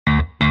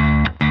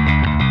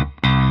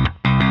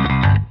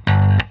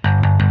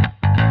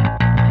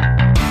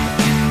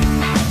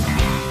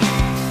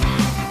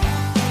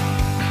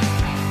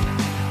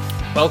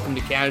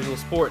Casual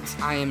Sports.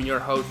 I am your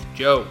host,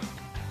 Joe.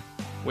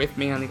 With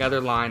me on the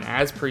other line,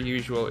 as per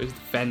usual, is the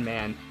Fen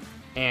Man,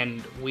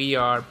 and we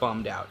are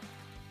bummed out.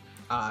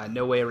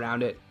 No way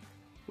around it.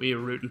 We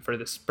were rooting for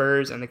the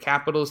Spurs and the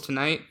Capitals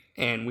tonight,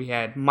 and we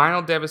had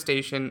mild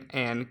devastation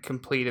and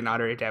complete and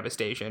utter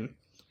devastation.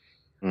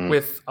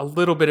 With a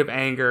little bit of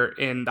anger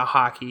in the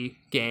hockey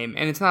game,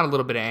 and it's not a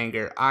little bit of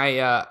anger.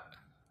 I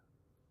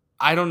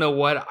don't know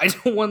what. I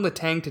don't want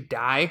Letang to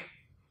die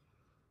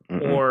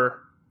or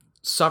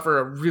suffer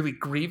a really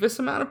grievous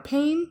amount of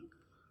pain,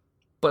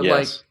 but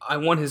I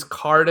want his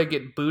car to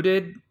get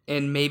booted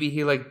and maybe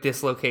he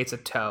dislocates a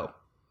toe.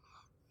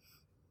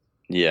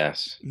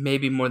 Yes.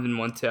 Maybe more than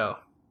one toe.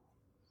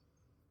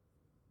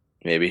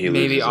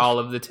 Maybe all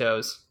of the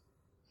toes.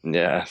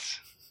 Yes.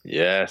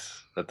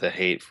 Let the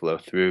hate flow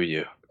through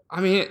you.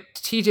 I mean,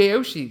 TJ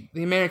Oshie,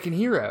 the American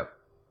hero.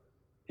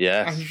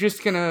 Yes. And you're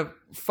just gonna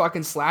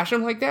fucking slash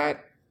him like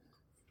that?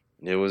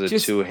 It was a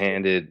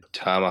two-handed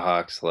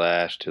tomahawk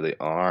slash to the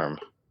arm.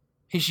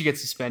 He should get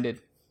suspended.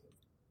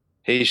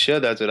 He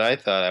should. That's what I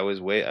thought. I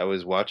was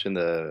watching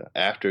the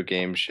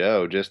after-game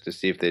show just to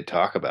see if they'd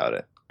talk about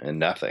it, and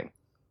nothing.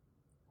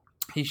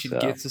 He should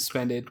get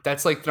suspended.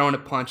 That's like throwing a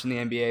punch in the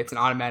NBA. It's an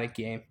automatic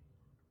game.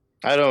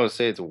 I don't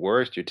say it's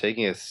worse. You're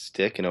taking a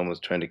stick and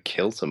almost trying to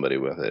kill somebody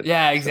with it.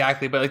 Yeah,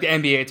 exactly. But the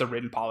NBA, it's a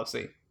written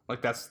policy.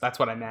 That's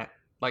what I meant.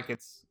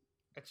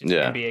 It's just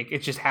NBA. It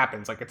just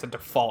happens. It's a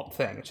default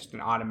thing. It's just an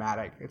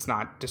automatic. It's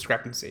not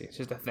discrepancy. It's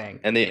just a thing.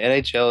 And the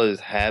NHL has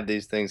had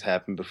these things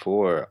happen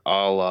before,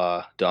 a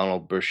la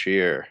Donald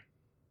Brashear.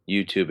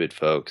 YouTube it,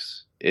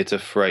 folks. It's a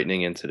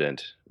frightening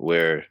incident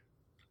where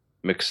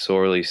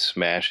McSorley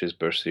smashes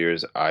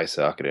Brashear's eye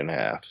socket in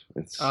half.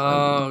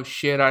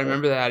 Shit! I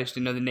remember that. I just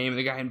didn't know the name of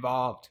the guy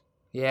involved.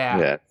 Yeah,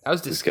 that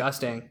was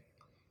disgusting.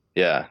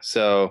 Yeah.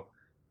 So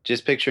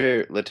just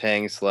picture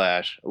Letang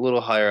slash a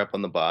little higher up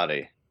on the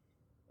body.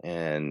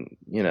 And,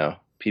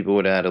 people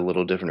would have had a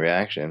little different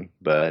reaction,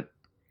 but...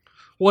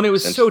 Well, and it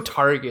was so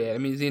targeted. I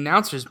mean, the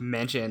announcers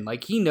mentioned,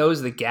 he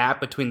knows the gap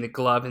between the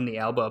glove and the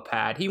elbow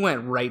pad. He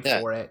went right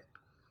for it.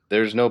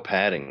 There's no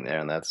padding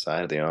there on that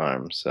side of the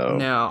arm, so...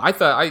 No, I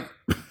thought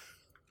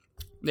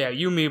Yeah,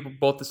 you and me were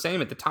both the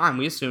same at the time.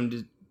 I just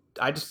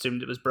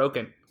assumed it was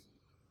broken.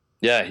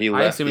 Yeah,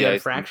 I assumed he had a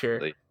fracture.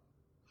 Completely.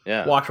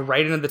 Yeah. Walked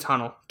right into the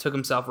tunnel, took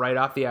himself right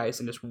off the ice,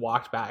 and just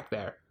walked back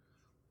there.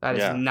 That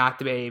is not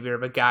the behavior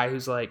of a guy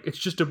who's it's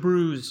just a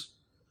bruise.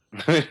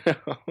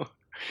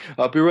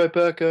 I'll be right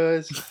back,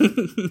 guys.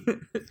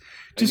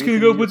 Just gonna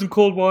go put some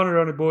cold water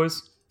on it,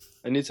 boys.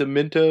 I need some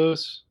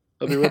Mentos.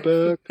 I'll be right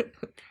back.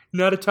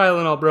 Not a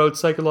Tylenol, bro. It's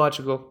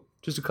psychological.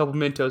 Just a couple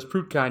Mentos.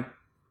 Fruit kind.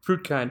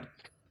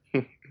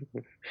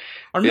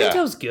 Are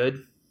Mentos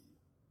good?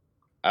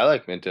 I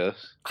like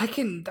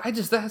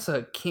Mentos. That's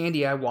a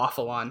candy I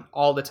waffle on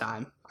all the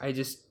time.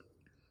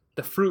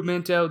 The Fruit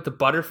Minto, the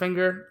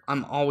Butterfinger,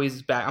 I'm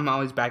always back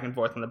and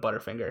forth on the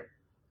Butterfinger.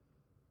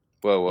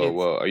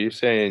 Whoa. Are you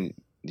saying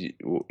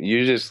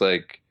you just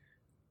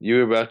you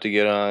were about to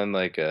get on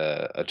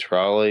a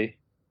trolley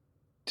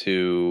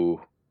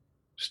to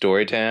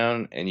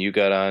Storytown and you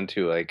got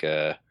onto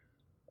a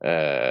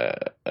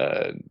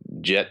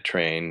jet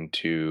train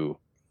to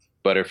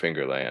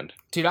Butterfinger Land?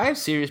 Dude, I have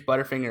serious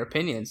Butterfinger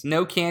opinions.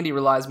 No candy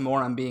relies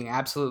more on being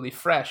absolutely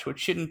fresh, which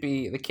shouldn't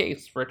be the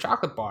case for a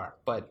chocolate bar,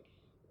 but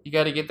you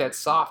got to get that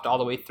soft all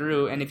the way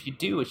through, and if you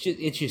do, it's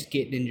just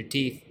getting in your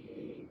teeth.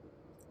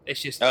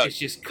 It's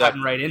just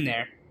cutting right in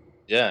there.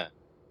 Yeah.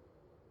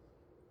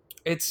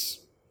 It's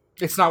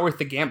not worth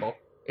the gamble.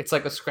 It's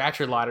like a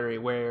scratcher lottery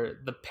where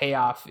the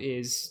payoff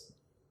is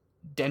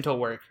dental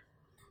work.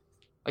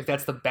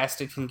 That's the best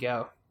it can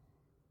go.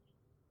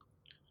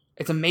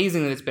 It's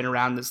amazing that it's been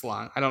around this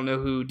long. I don't know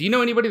who. Do you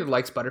know anybody that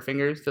likes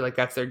Butterfingers?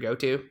 That's their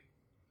go-to?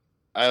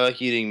 I like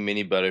eating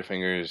mini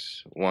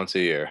Butterfingers once a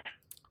year.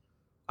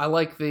 I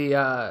like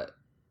the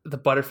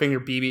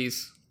Butterfinger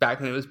BBs back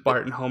when it was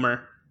Bart and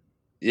Homer.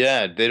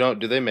 Yeah, they don't.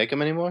 Do they make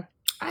them anymore?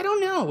 I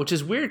don't know, which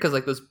is weird because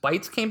those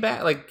bites came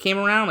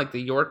around, the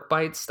York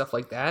bites, stuff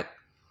like that.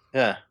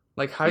 Yeah.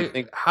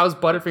 How's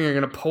Butterfinger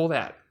gonna pull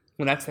that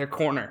when that's their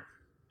corner?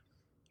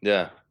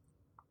 Yeah.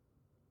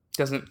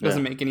 Doesn't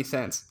make any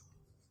sense.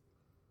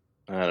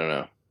 I don't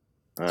know.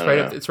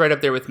 It's right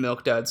up there with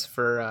Milk Duds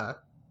for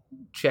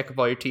check if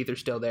all your teeth are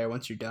still there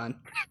once you're done.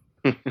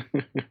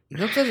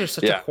 Milk Duds are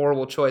such a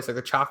horrible choice.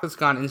 The chocolate's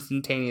gone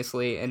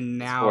instantaneously, and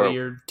now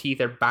your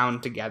teeth are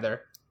bound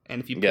together.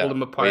 And if you pull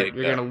them apart,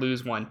 you're gonna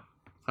lose one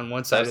on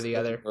one side or the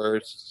other.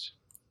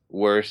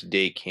 Worst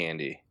date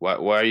candy. Why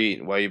are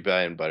you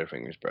buying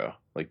Butterfingers, bro?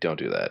 Don't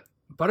do that.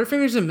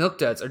 Butterfingers and Milk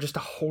Duds are just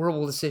a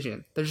horrible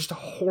decision. They're just a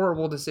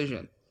horrible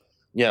decision.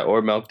 Yeah,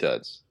 or Milk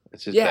Duds.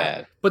 It's just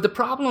bad. But the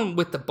problem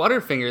with the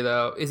Butterfinger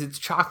though is it's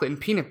chocolate and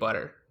peanut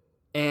butter.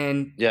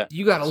 And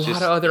you got a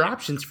lot of other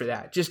options for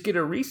that. Just get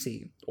a Reese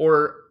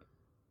or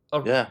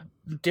a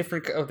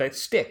different that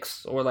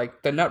sticks or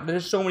the nut.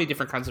 There's so many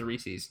different kinds of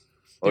Reese's.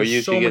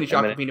 There's so many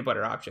chocolate peanut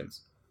butter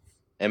options.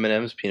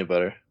 M&M's peanut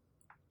butter.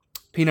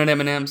 Peanut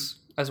M&M's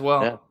as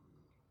well.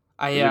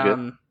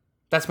 Yeah.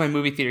 That's my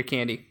movie theater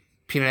candy.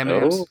 Peanut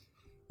M&M's.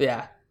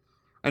 Yeah.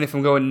 And if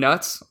I'm going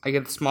nuts, I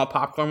get the small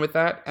popcorn with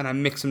that, and I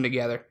mix them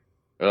together.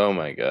 Oh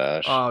my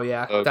gosh. Oh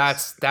yeah,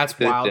 Folks, that's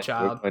wild,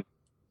 child. we're going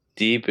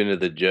deep into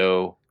the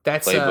Joe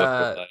That's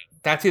playbook of life.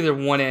 that's either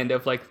one end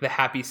of like the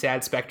happy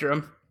sad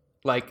spectrum.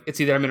 Like it's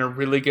either I'm in a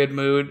really good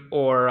mood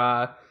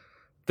or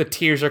the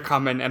tears are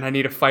coming and I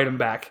need to fight them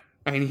back.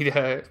 I need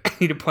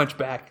to punch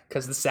back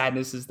because the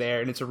sadness is there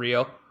and it's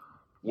real.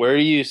 Where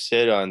do you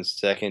sit on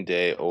second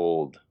day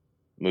old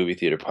movie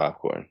theater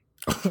popcorn?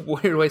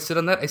 Where do I sit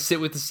on that? I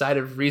sit with the side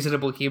of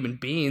reasonable human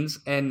beings,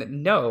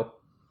 and no.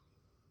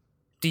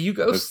 Do you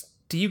go?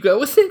 Do you go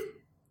with it?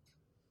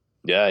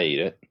 Yeah, I eat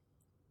it.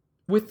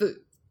 With the,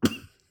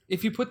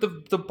 if you put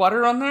the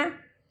butter on there,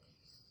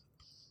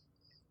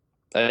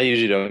 I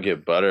usually don't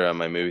get butter on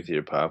my movie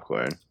theater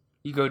popcorn.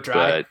 you go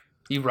dry. But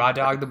You raw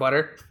dog the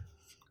butter.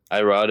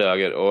 I raw dog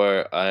it,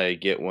 or I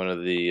get one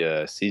of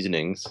the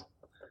seasonings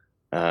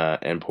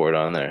and pour it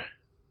on there.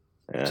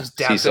 Yeah. Just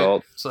Sea dab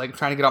salt. it. So like I'm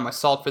trying to get all my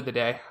salt for the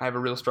day. I have a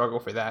real struggle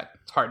for that.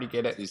 It's hard to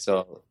get it. Sea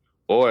salt.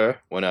 Or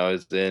when I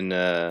was in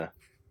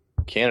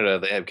Canada,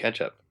 they have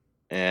ketchup.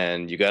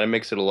 And you got to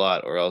mix it a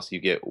lot, or else you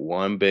get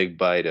one big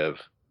bite of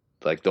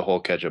like the whole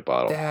ketchup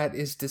bottle. That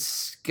is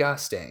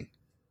disgusting.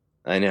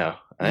 I know.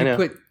 You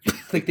put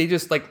like they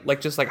just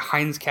like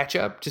Heinz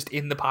ketchup just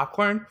in the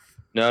popcorn.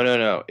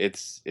 No.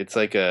 It's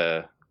like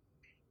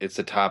it's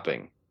a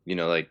topping. You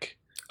know, like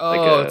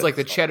It's like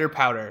the cheddar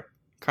powder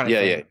kind of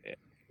thing.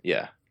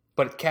 Yeah.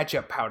 But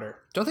ketchup powder.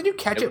 Don't they do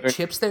ketchup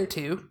chips there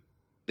too?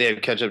 They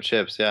have ketchup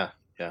chips. Yeah.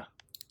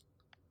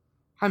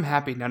 I'm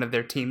happy none of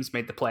their teams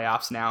made the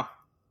playoffs now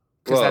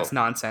because Whoa. that's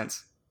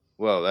nonsense.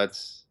 Well,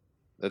 that's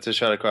a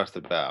shot across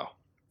the bow.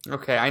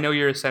 Okay, I know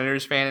you're a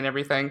Senators fan and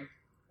everything,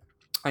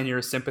 and you're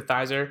a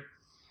sympathizer,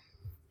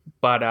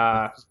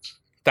 but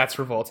that's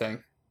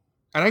revolting.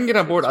 And I can get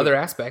on board other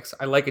aspects.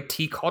 I like a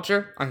tea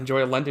culture. I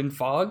enjoy a London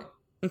fog.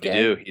 Okay.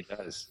 You do. He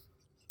does.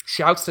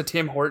 Shouts to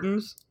Tim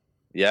Hortons.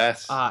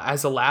 Yes.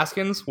 As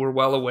Alaskans, we're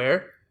well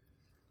aware.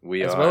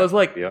 We as are. well as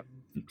like Yeah.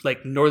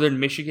 like northern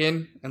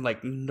Michigan and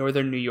like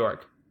northern New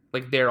York.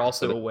 Like they're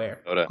also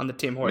aware Minnesota. on the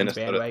Tim Hortons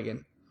Minnesota.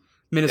 bandwagon.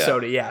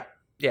 Minnesota, yeah.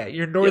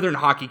 Your northern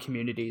hockey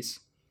communities.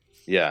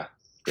 Yeah.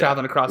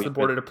 Traveling across the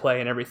border to play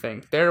and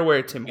everything. They're aware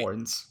of Tim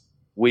Hortons.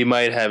 We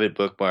might have it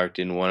bookmarked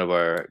in one of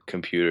our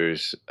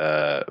computers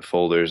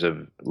folders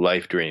of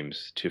life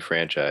dreams to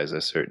franchise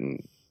a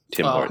certain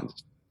Tim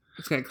Hortons.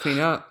 It's gonna clean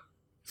up.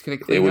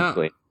 It would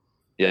clean.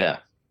 Yeah.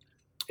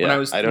 When I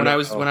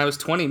was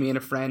 20, me and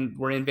a friend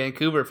were in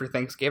Vancouver for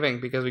Thanksgiving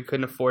because we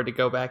couldn't afford to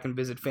go back and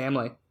visit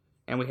family,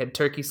 and we had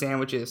turkey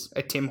sandwiches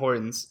at Tim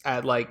Hortons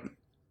at like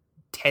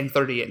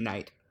 10:30 at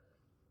night.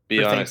 Be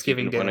for honest,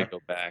 Thanksgiving you want dinner. to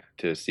go back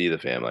to see the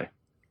family.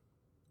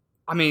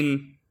 I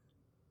mean,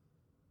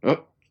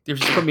 Oh, you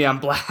just put me on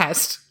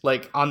blast,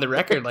 like on the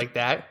record like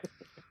that.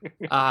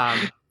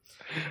 just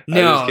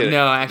No, kidding.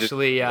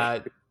 actually,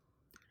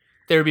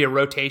 there would be a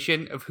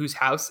rotation of whose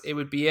house it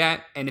would be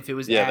at, and if it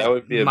was Yeah, that at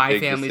would be a my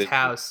big family's decision.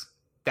 house,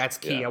 that's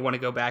key. Yeah. I want to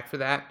go back for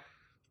that Right,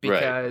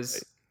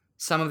 because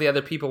some of the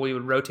other people we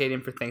would rotate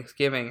in for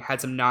Thanksgiving had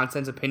some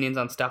nonsense opinions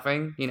on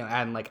stuffing,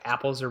 adding like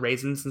apples or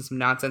raisins and some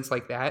nonsense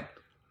like that.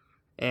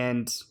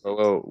 And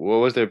what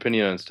was their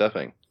opinion on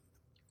stuffing?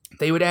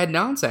 they would add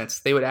nonsense.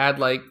 They would add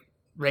like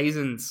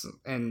raisins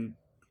and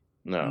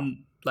No.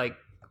 like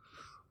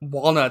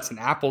walnuts and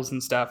apples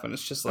and stuff, and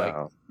it's just like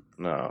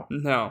No.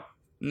 no.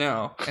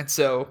 And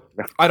so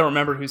I don't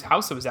remember whose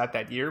house it was at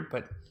that year,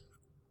 but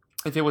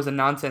if it was a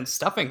nonsense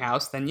stuffing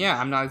house, then yeah,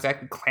 I'm not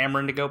exactly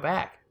clamoring to go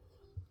back.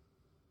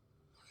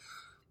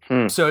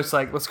 So it's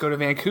like, let's go to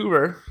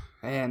Vancouver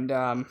and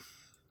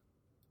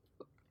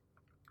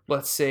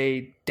let's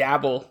say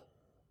dabble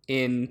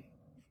in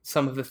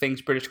some of the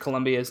things British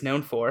Columbia is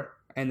known for,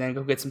 and then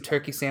go get some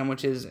turkey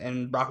sandwiches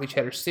and broccoli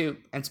cheddar soup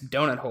and some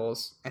donut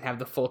holes and have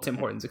the full Tim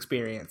Hortons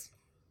experience.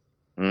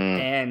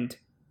 And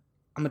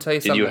I'm gonna tell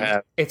you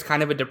something. It's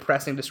kind of a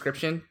depressing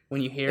description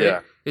when you hear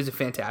it. It was a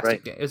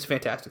fantastic day. It was a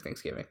fantastic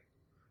Thanksgiving.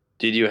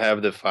 Did you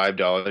have the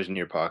 $5 in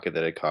your pocket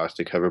that it cost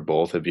to cover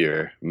both of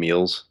your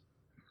meals?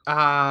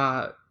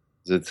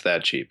 It's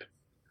that cheap.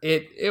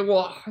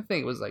 Well, I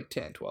think it was like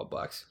 $10-12,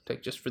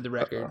 like just for the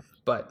record.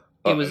 But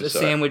it was a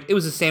sandwich. It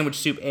was a sandwich,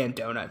 soup, and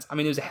donuts. I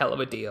mean, it was a hell of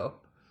a deal.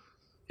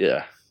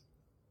 Yeah.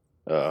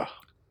 Yeah,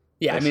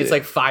 I mean, it's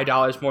like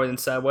 $5 more than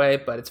Subway,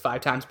 but it's 5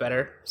 times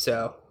better.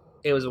 So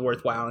it was a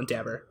worthwhile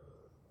endeavor.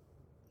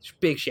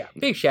 Big shout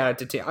out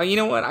to Tim. Oh, you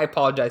know what? I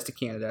apologize to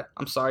Canada.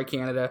 I'm sorry,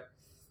 Canada.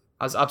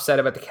 I was upset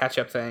about the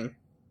ketchup thing,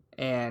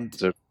 and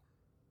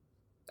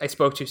I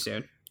spoke too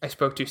soon.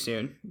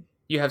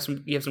 You have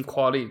some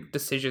quality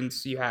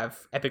decisions. You have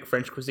epic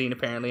French cuisine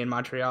apparently in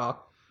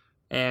Montreal,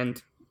 and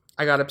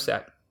I got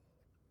upset.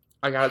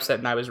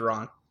 And I was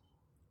wrong.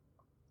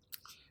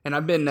 And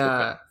I've been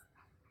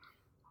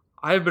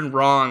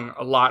wrong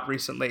a lot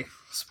recently,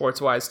 sports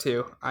wise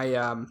too.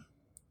 I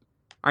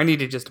need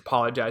to just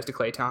apologize to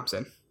Klay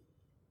Thompson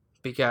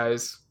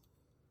because,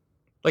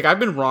 like, I've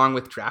been wrong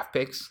with draft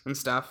picks and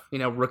stuff.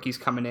 Rookies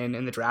coming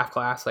in the draft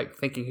class, like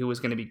thinking who was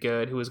going to be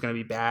good, who was going to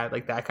be bad,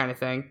 like that kind of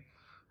thing.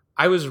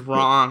 I was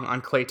wrong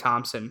on Klay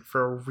Thompson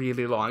for a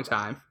really long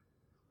time.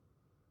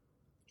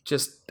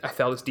 I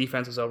felt his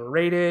defense was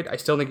overrated. I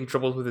still think he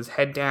dribbles with his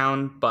head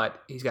down,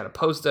 but he's got a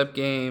post-up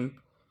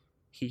game.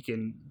 He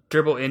can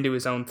dribble into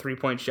his own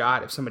three-point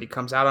shot. If somebody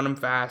comes out on him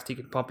fast, he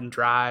can pump and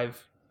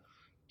drive.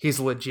 He's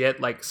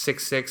legit like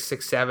 6'6",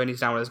 6'7".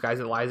 He's not one of those guys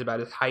that lies about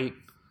his height.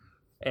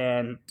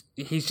 And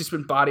he's just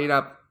been bodying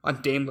up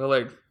on Dame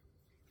Lillard.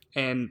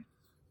 And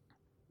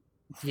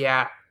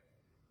yeah,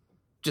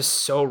 just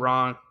so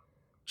wrong.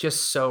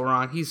 Just so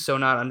wrong. He's so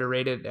not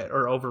underrated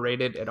or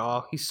overrated at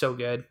all. He's so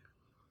good.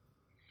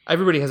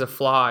 Everybody has a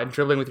flaw, and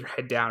dribbling with your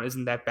head down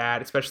isn't that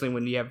bad, especially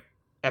when you have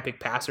epic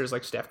passers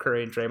like Steph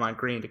Curry and Draymond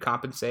Green to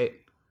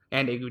compensate,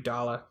 and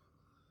Iguodala.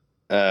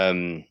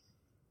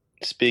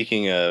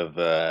 Speaking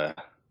of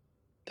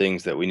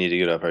things that we need to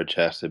get off our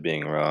chest of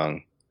being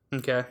wrong.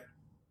 Okay.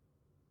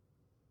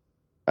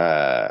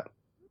 I'm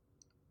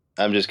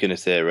just gonna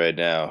say it right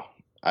now.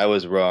 I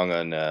was wrong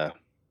on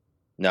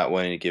not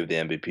wanting to give the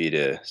MVP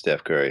to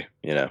Steph Curry.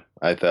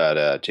 I thought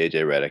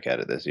JJ Redick had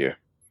it this year.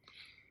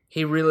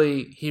 He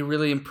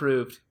really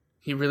improved.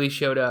 He really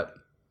showed up.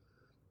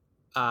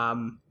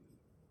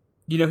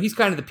 He's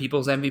kind of the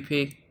people's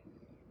MVP.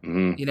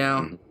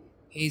 Mm-hmm.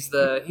 He's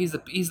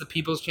the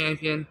people's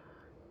champion.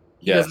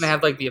 He doesn't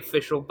have like the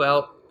official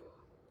belt.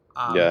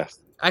 Yes.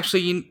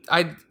 Actually,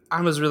 I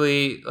was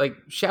really like,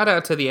 shout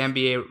out to the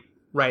NBA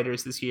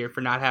writers this year for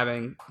not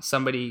having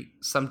some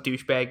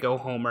douchebag go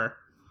homer.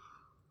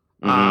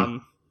 Mm-hmm.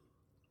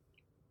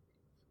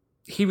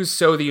 He was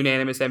so the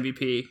unanimous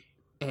MVP,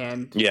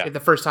 and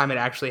the first time it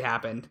actually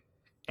happened.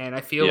 And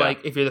I feel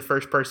like if you're the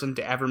first person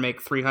to ever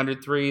make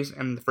 300 threes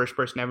and the first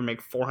person to ever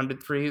make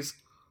 400 threes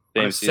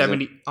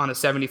on a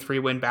 73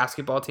 win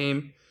basketball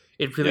team,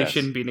 it really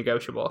shouldn't be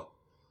negotiable.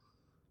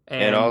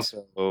 And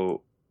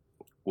also,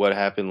 what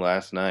happened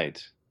last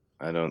night?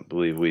 I don't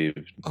believe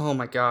we've... Oh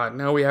my God.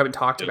 No, we haven't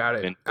talked about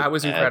it. That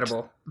was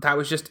incredible.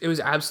 It was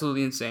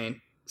absolutely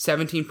insane.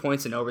 17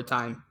 points in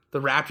overtime. The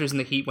Raptors and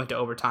the Heat went to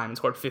overtime and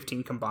scored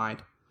 15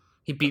 combined.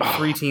 He beat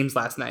 3 teams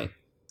last night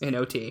in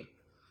OT.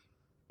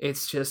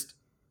 It's just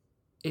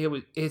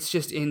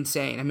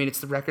insane. I mean,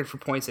 it's the record for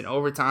points in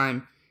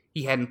overtime.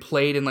 He hadn't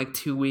played in like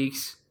 2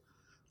 weeks.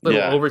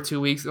 Over 2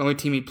 weeks. The only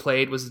team he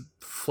played was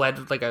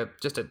fled like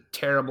just a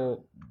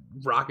terrible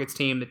Rockets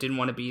team that didn't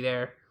want to be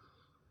there.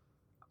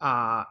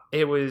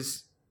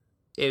 It's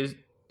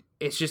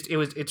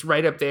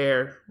right up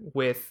there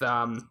with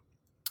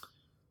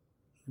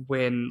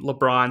when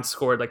LeBron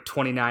scored like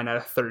 29 out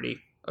of 30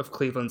 of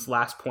Cleveland's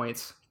last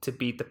points to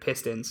beat the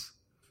Pistons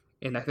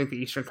in, I think, the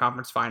Eastern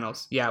Conference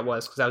Finals. Yeah, it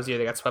was, because that was the year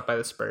they got swept by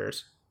the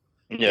Spurs.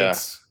 Yeah.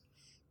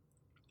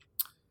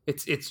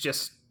 It's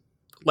just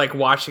like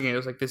watching it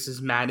was like, this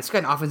is mad. It's got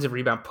an offensive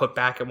rebound put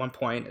back at one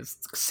point. It's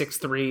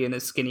 6'3", and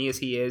as skinny as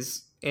he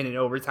is in an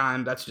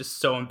overtime, that's just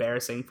so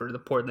embarrassing for the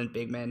Portland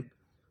big men.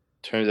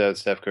 Turns out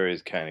Steph Curry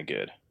is kind of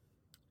good.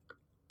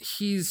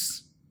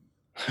 He's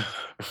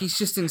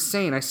just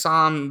insane. I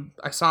saw him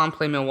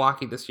play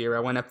Milwaukee this year.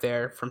 I went up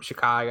there from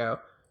Chicago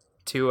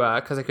to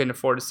because I couldn't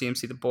afford to see him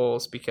see the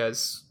Bulls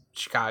because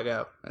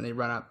Chicago, and they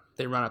run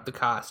up the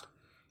cost.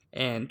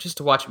 And just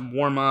to watch him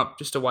warm up,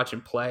 just to watch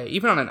him play,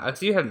 even if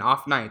he had an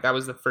off night, that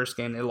was the first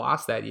game they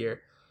lost that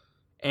year,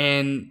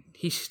 and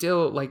he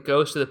still like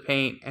goes to the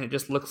paint, and it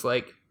just looks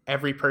like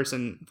every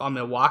person on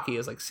Milwaukee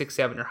is like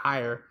 6'7" or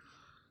higher,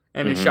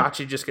 and his shot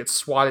should just get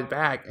swatted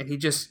back, and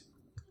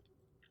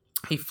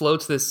he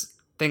floats this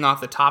thing off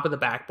the top of the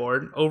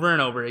backboard over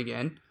and over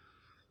again,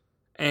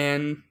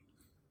 and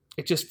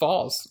it just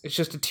falls. It's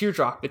just a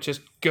teardrop that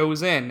just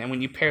goes in, and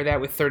when you pair that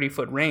with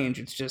 30-foot range,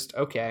 it's just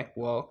okay.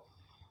 Well,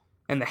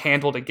 and the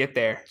handle to get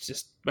there, it's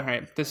just all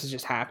right. This is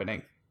just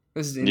happening.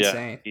 This is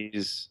insane. Yeah,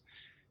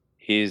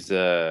 he's.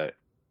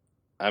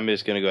 I'm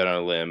just gonna go out on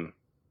a limb.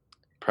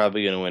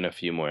 Probably gonna win a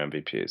few more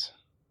MVPs.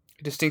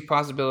 Distinct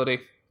possibility.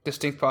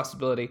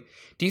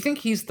 Do you think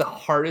he's the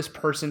hardest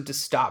person to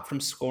stop from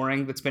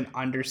scoring that's been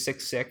under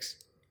 6'6"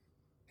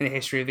 in the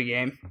history of the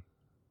game?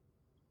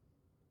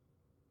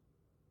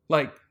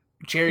 Like,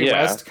 Jerry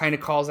West kind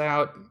of calls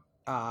out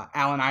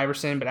Allen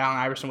Iverson, but Allen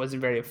Iverson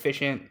wasn't very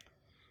efficient.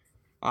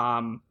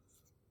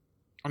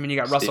 You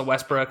got Russell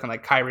Westbrook and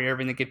like Kyrie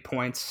Irving that get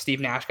points.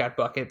 Steve Nash got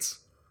buckets.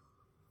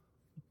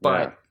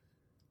 But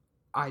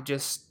I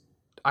just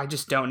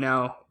don't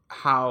know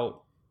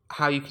how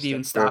you could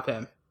even stop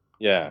him.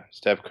 Yeah,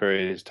 Steph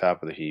Curry is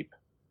top of the heap.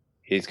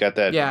 He's got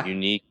that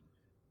unique.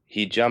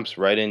 He jumps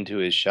right into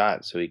his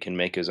shot, so he can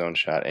make his own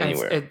shot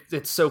anywhere.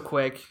 It's so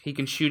quick. He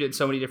can shoot it in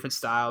so many different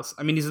styles.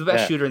 I mean, he's the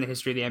best shooter in the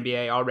history of the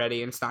NBA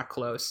already, and it's not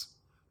close.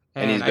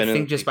 And I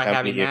think just by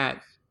having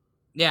that,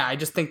 I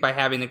just think by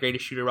having the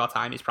greatest shooter of all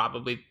time,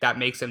 that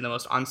makes him the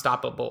most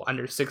unstoppable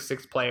under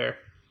 6'6" player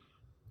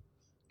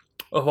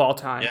of all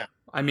time. Yeah.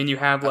 I mean, you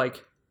have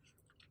like,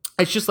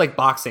 it's just like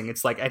boxing.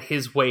 It's like at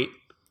his weight,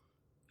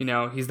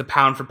 he's the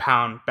pound for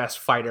pound best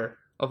fighter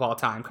of all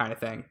time kind of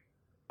thing.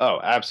 Oh,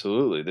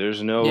 absolutely.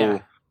 There's no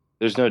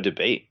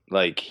debate.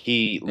 Like,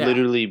 he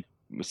literally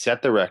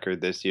set the record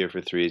this year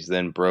for threes,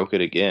 then broke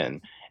it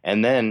again.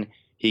 And then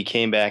he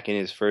came back in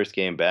his first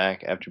game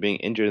back after being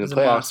injured in He's the a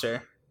playoffs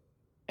monster.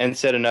 and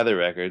set another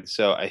record.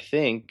 So I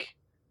think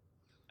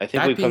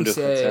That we've come being to a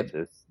said,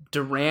 consensus.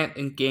 Durant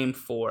in Game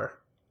 4.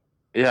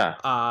 Yeah.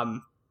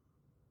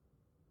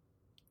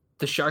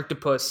 The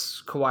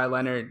Sharktopus, Kawhi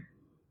Leonard,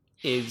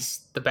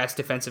 is the best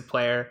defensive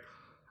player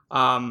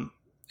in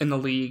the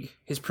league.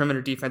 His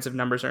perimeter defensive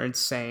numbers are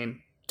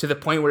insane, to the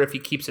point where if he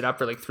keeps it up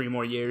for like 3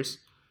 more years,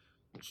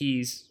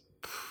 he's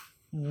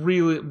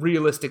really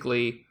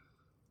realistically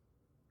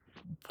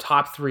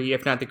top 3,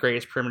 if not the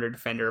greatest perimeter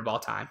defender of all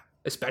time,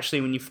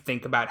 especially when you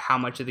think about how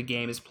much of the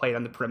game is played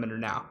on the perimeter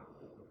now.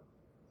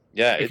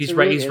 Yeah, Like he's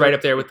right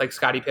up there with like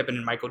Scottie Pippen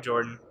and Michael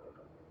Jordan.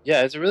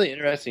 Yeah, it's a really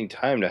interesting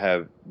time to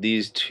have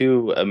these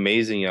two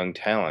amazing young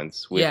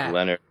talents with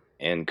Leonard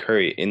and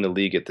Curry in the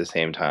league at the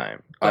same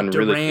time. But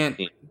Durant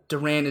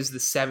is the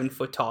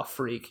 7-foot tall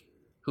freak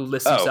who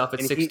lists himself at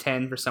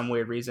 6'10" for some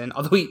weird reason.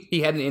 Although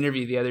he had an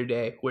interview the other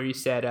day where he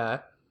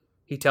said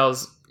he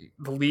tells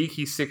the league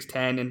he's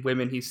 6'10" and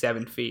women he's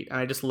 7 feet. And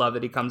I just love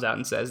that he comes out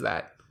and says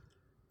that.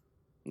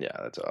 Yeah,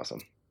 that's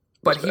awesome.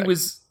 But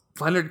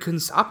Leonard couldn't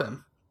stop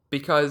him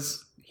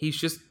because he's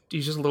just a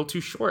little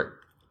too short.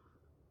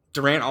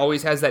 Durant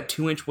always has that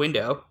 2-inch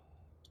window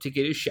to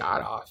get his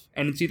shot off.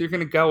 And it's either going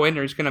to go in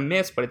or he's going to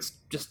miss, but it's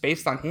just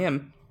based on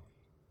him.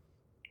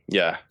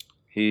 Yeah.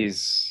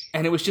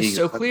 And it was just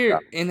so clear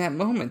in that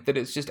moment that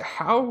it's just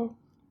how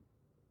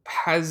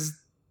has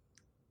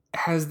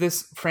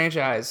this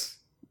franchise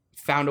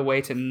found a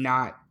way to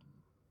not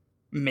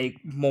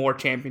make more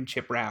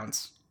championship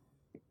rounds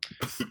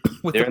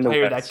with a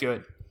player that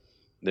good?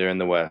 They're in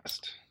the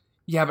West.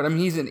 Yeah, but I mean,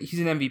 he's an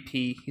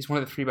MVP. He's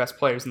one of the 3 best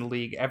players in the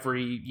league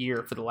every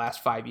year for the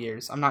last 5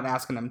 years. I'm not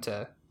asking him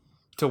to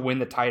win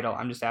the title.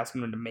 I'm just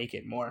asking him to make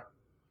it more.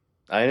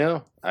 I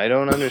know. I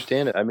don't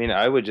understand it. I mean,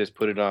 I would just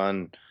put it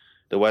on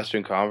the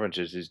Western Conference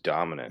is just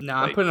dominant. No,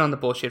 I'm putting it on the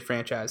bullshit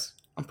franchise.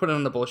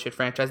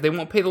 They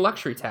won't pay the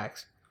luxury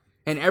tax.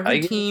 And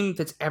every team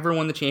that's ever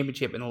won the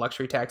championship in the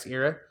luxury tax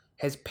era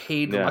has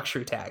paid the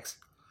luxury tax.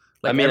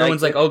 Like,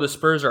 everyone's like, oh, the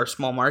Spurs are a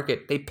small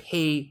market. They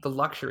pay the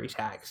luxury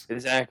tax.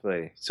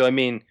 Exactly. So, I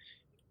mean,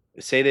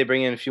 say they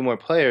bring in a few more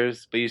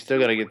players, but you still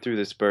got to get through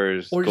the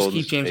Spurs. Or just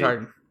keep James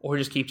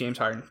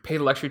Harden. Pay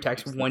the luxury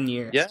tax 1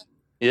 year. Yeah.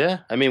 Yeah.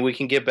 I mean, we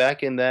can get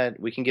back in that.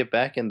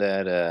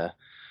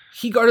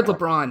 He guarded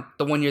LeBron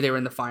the 1 year they were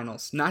in the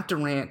finals. Not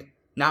Durant,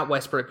 not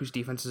Westbrook, whose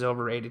defense is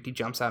overrated. He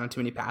jumps out on too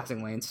many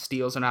passing lanes.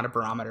 Steals are not a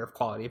barometer of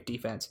quality of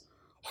defense.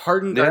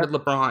 Harden guarded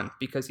LeBron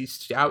because he's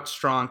stout,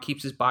 strong,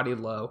 keeps his body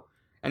low,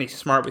 and he's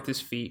smart with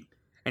his feet,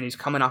 and he's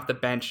coming off the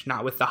bench,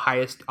 not with the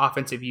highest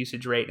offensive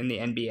usage rate in the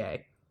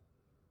NBA.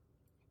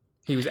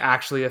 He was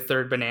actually a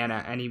third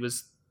banana, and he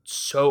was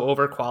so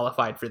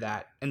overqualified for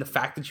that. And the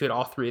fact that you had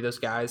all 3 of those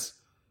guys,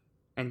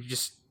 and you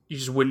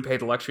just wouldn't pay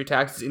the luxury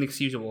tax is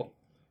inexcusable.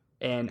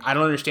 And I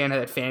don't understand how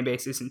that fan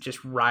base isn't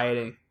just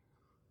rioting.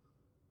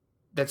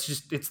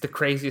 It's the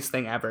craziest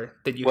thing ever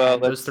that you have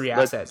those 3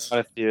 assets.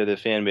 The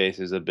fan base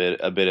is a bit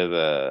of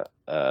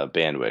a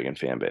bandwagon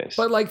fan base.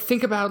 But like,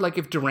 think about like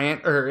if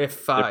Durant or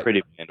if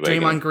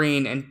Draymond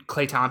Green and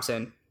Klay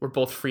Thompson were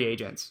both free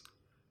agents.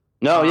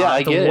 No,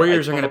 I get it. The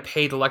Warriors are going to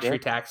pay the luxury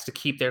tax to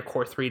keep their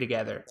core 3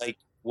 together. Like,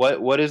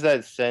 what does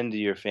that send to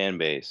your fan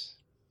base?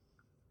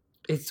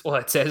 It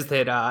says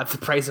that the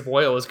price of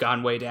oil has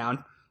gone way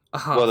down.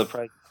 The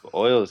price of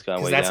oil has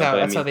gone way down.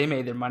 That's how they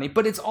made their money.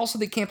 But it's also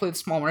they can't play the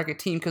small market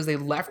team because they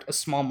left a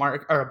small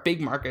market or a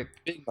big market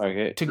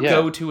to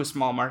go to a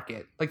small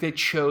market. Like they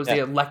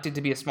elected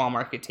to be a small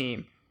market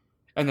team,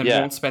 and then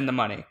won't spend the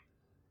money.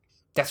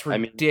 That's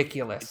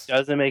ridiculous. It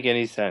doesn't make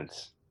any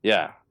sense.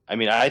 Yeah. I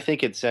mean, I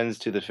think it sends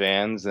to the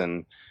fans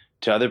and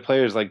to other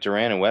players like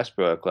Durant and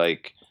Westbrook,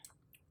 like,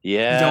 you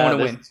don't want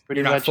to win.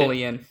 You're not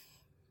fully in.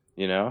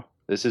 You know,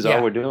 this is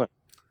all we're doing.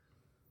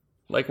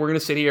 Like, we're going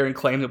to sit here and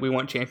claim that we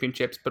want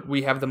championships, but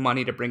we have the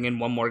money to bring in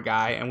one more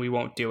guy, and we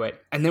won't do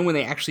it. And then when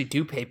they actually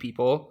do pay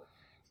people,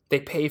 they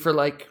pay for,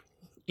 like,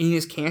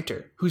 Enes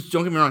Kanter, who's,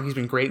 don't get me wrong, he's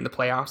been great in the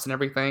playoffs and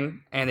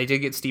everything, and they did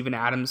get Steven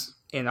Adams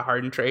in the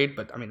Harden trade,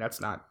 but, I mean,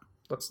 that's not...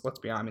 Let's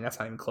be honest. I mean, that's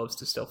not even close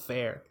to still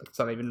fair. It's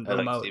not even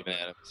remote. Like Steven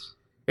Adams.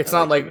 It's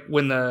not like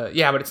when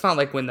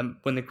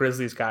the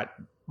Grizzlies got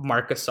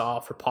Marc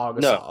Gasol for Paul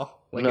Gasol.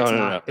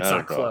 It's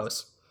not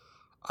close.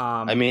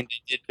 I mean,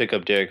 they did pick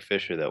up Derek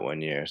Fisher that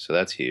 1 year, so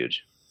that's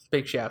huge.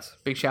 Big shouts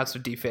to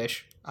D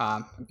Fish.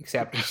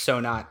 Except so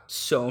not,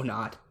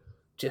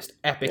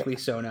 just epically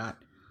so not.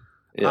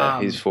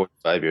 Yeah, he's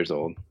 45 years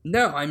old.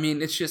 No, I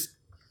mean it's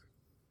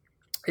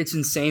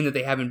insane that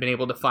they haven't been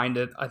able to find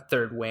a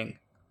third wing.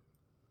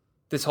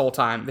 This whole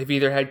time, they've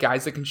either had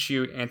guys that can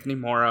shoot, Anthony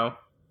Morrow,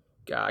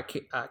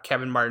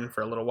 Kevin Martin for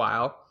a little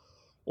while,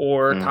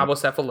 or Thabo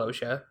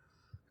Sefolosha,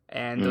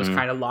 and those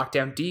kind of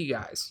lockdown D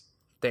guys.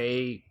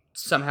 They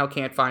somehow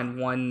can't find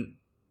one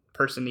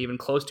person even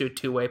close to a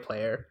 2-way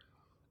player,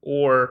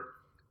 or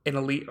an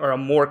elite or a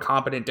more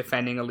competent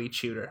defending elite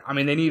shooter. I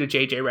mean, they need a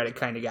JJ Redick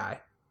kind of guy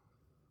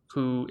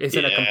who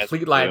isn't a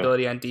complete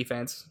liability on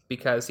defense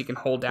because he can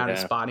hold down his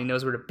spot. He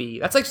knows where to be.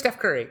 That's like Steph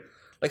Curry.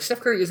 Like,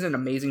 Steph Curry isn't an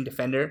amazing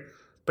defender,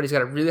 but he's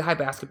got a really high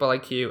basketball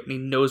IQ, and he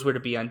knows where to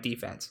be on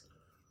defense.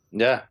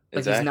 Yeah, Like,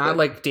 exactly. he's not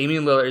like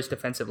Damian Lillard is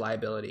defensive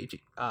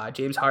liability.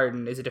 James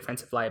Harden is a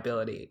defensive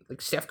liability.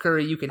 Like, Steph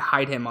Curry, you can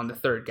hide him on the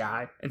third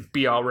guy and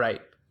be all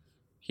right.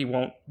 He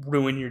won't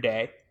ruin your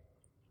day.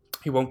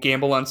 He won't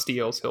gamble on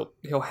steals.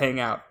 He'll hang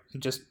out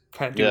and just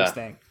kind of do his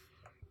thing.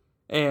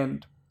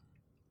 And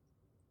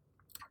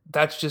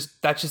that's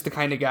just the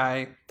kind of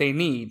guy they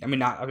need. I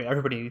mean,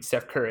 everybody needs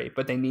Steph Curry,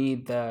 but they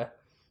need the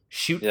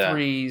shoot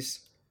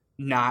threes,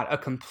 not a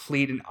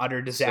complete and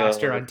utter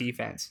disaster on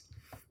defense.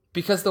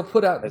 Because they'll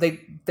put out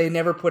they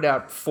never put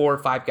out 4 or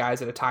 5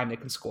 guys at a time that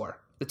can score.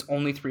 It's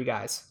only 3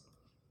 guys.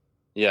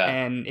 Yeah.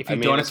 And if you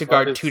don't have to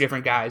guard 2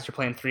 different guys, you're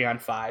playing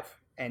 3-on-5,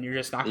 and you're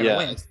just not going to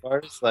win. As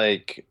far as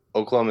like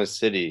Oklahoma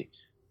City,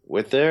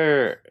 with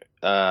their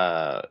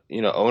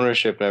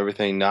ownership and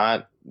everything,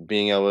 not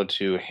being able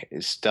to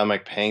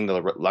stomach paying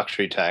the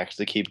luxury tax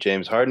to keep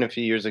James Harden a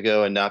few years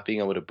ago, and not being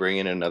able to bring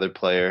in another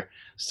player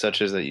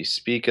such as that you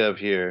speak of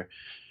here.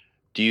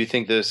 Do you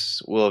think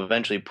this will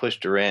eventually push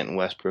Durant and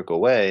Westbrook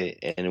away?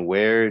 And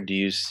where do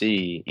you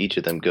see each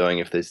of them going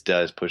if this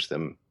does push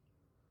them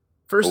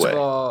away? Of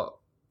all,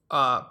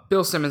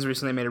 Bill Simmons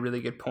recently made a really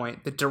good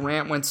point that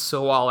Durant went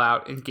so all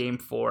out in Game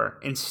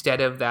 4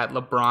 instead of that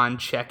LeBron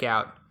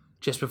checkout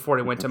just before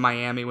he went to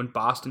Miami when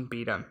Boston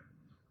beat him.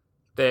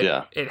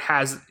 That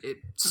it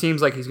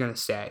seems like he's going to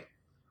stay.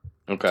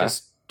 Okay.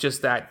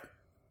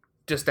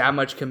 Just that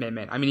much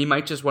commitment. I mean, he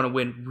might just want to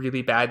win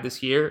really bad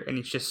this year, and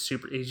he's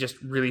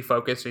just really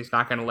focused, and he's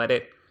not going to let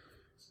it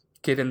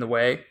get in the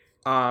way.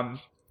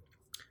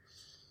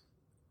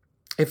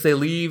 If they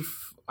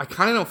leave, I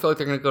kind of don't feel like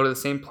they're going to go to the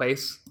same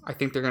place. I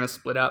think they're going to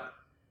split up,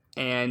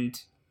 and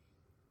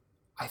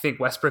I think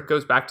Westbrook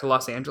goes back to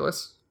Los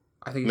Angeles.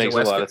 I think makes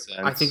a lot of sense.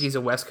 I think he's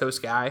a West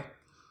Coast guy.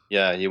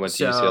 Yeah, he went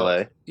to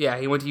UCLA. Yeah,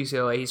 he went to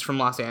UCLA. He's from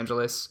Los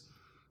Angeles.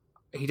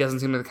 He doesn't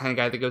seem like the kind of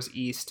guy that goes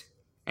east.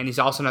 And he's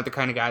also not the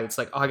kind of guy that's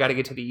like, oh, I got to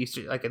get to the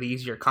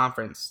easier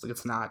conference. Like,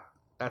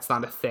 that's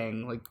not a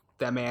thing. Like,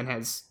 that man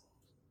has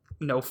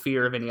no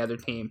fear of any other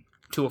team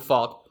to a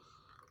fault.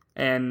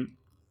 And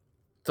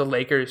the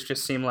Lakers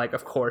just seem like,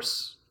 of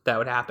course, that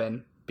would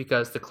happen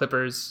because the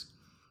Clippers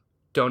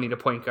don't need a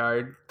point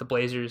guard. The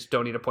Blazers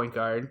don't need a point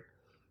guard.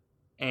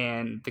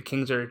 And the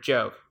Kings are a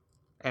joke.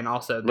 And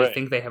also, they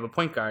think they have a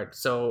point guard.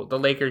 So the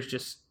Lakers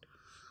just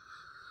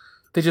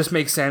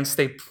make sense.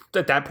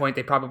 At that point,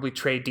 they probably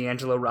trade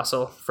D'Angelo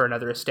Russell for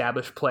another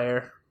established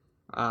player.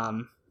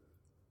 And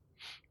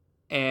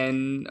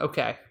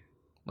okay,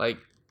 like,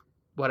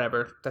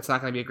 whatever. That's not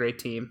going to be a great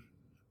team,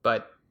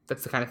 but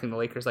that's the kind of thing the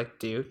Lakers like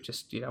to do.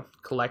 Just,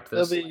 collect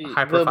those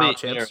high-profile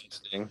chips.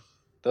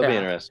 They'll be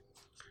interesting.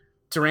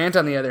 Durant,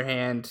 on the other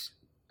hand,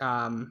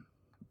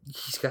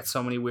 he's got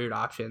so many weird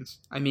options.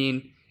 I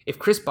mean, if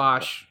Chris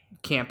Bosh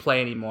can't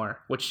play anymore,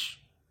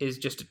 which is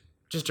just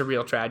a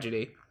real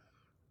tragedy.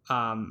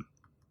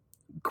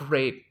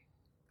 Great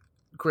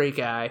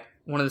guy.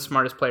 One of the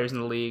smartest players in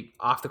the league,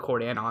 off the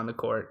court and on the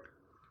court.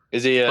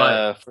 Is he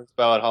a first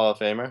ballot Hall of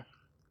Famer?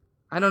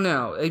 I don't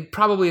know.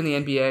 Probably in the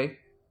NBA.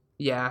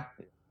 Yeah,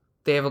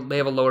 they have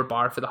a lower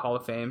bar for the Hall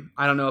of Fame.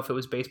 I don't know if it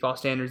was baseball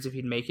standards if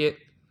he'd make it.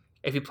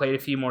 If he played a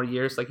few more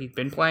years like he'd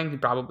been playing, he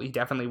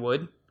definitely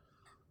would.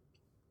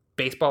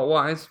 Baseball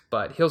wise,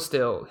 but he'll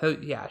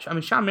yeah. I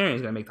mean, Sean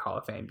Marion's gonna make the Hall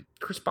of Fame.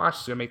 Chris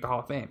Bosh is gonna make the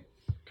Hall of Fame.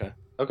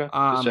 Okay.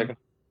 Just checking.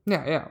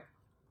 Yeah.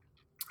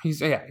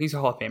 He's a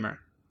Hall of Famer.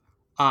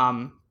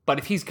 But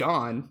if he's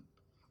gone,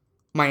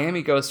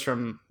 Miami goes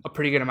from a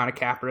pretty good amount of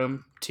cap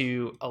room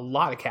to a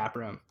lot of cap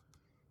room.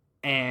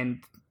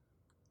 And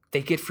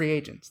they get free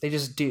agents. They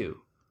just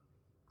do.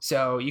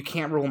 So you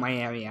can't rule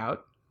Miami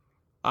out.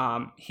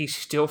 He's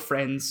still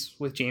friends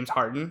with James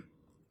Harden.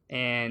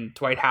 And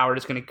Dwight Howard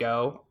is going to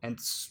go. And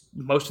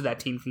most of that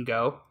team can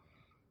go.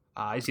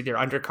 He's either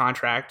under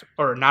contract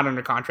or not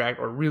under contract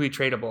or really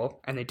tradable.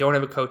 And they don't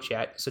have a coach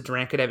yet. So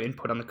Durant could have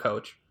input on the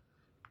coach.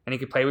 And he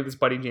could play with his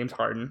buddy James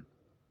Harden.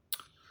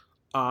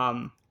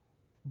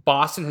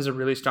 Boston has a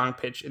really strong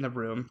pitch in the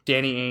room.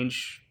 Danny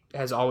Ainge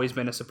has always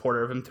been a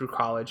supporter of him through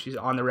college. He's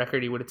on the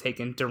record he would have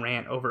taken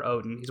Durant over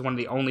Oden. He's one of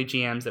the only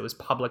GMs that was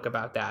public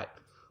about that.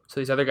 So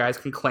these other guys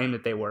can claim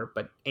that they were,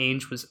 but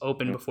Ainge was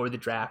open before the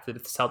draft that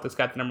if the Celtics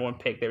got the number 1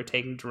 pick, they were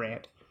taking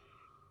Durant.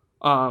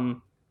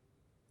 And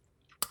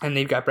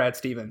they've got Brad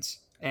Stevens.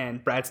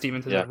 And Brad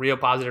Stevens has a real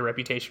positive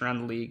reputation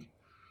around the league.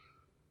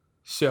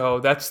 So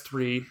that's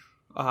 3.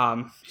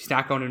 He's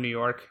not going to New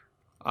York.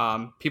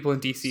 People in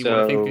DC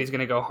will think that he's going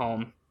to go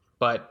home,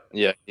 but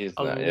he's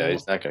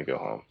not going to go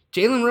home.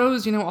 Jalen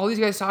Rose, all these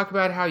guys talk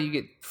about how you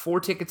get 4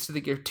 tickets to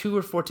the game, 2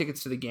 or 4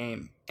 tickets to the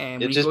game,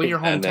 and when you go to your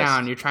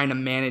hometown, you're trying to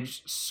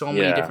manage so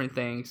many different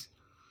things.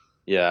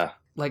 Yeah,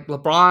 like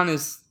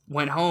LeBron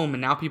went home,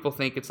 and now people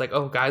think it's like,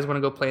 oh, guys want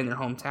to go play in their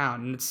hometown,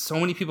 and it's so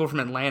many people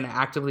from Atlanta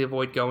actively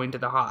avoid going to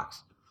the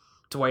Hawks.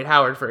 Dwight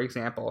Howard, for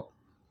example.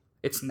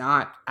 It's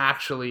not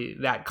actually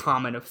that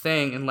common of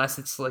thing unless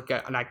it's like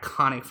an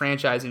iconic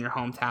franchise in your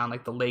hometown,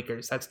 like the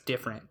Lakers. That's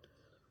different.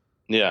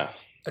 Yeah.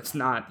 It's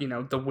not,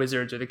 the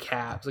Wizards or the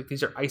Cavs. Like,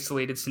 these are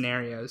isolated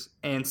scenarios.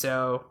 And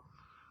so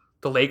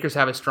The Lakers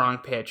have a strong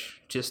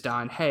pitch just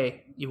on,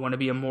 hey, you want to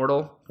be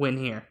immortal? Win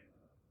here.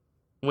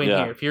 Win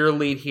Yeah. here. If you're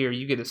elite here,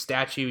 you get a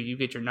statue, you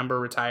get your number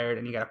retired,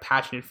 and you got a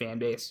passionate fan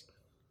base.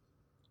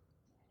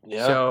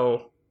 Yeah.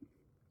 So,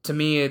 to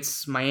me,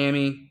 it's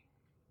Miami,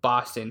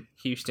 Boston,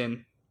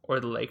 Houston, or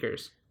the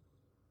Lakers.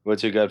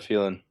 What's your gut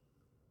feeling?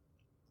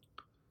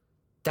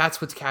 That's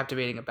what's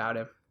captivating about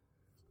him.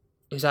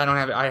 Is I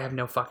have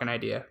no fucking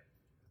idea.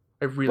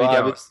 I really Well,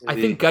 don't. obviously- I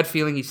think gut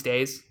feeling he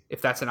stays,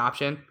 if that's an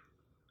option.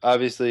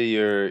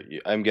 Obviously,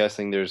 I'm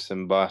guessing there's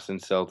some Boston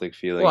Celtic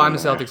feeling. Well, I'm in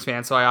a there. Celtics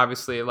fan, so I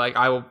obviously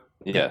I will.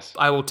 Yes.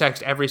 I will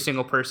text every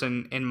single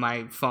person in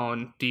my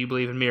phone. Do you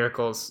believe in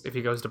miracles? If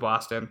he goes to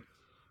Boston,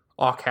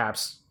 all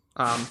caps.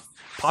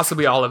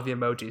 Possibly all of the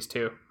emojis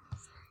too.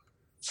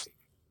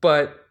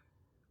 But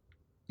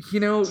you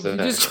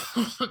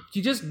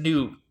just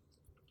knew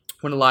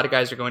when a lot of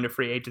guys are going to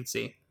free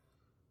agency,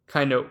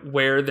 kind of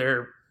where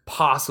they're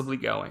possibly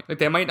going. Like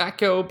they might not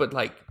go, but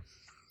like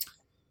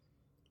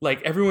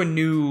everyone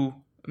knew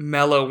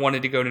Melo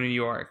wanted to go to New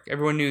York.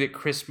 Everyone knew that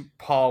Chris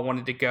Paul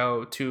wanted to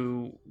go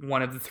to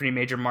one of the three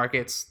major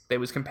markets that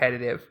was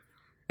competitive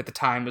at the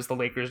time, was the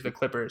Lakers, the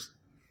Clippers.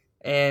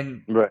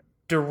 And Right.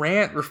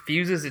 Durant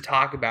refuses to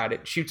talk about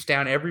it, shoots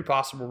down every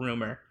possible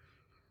rumor.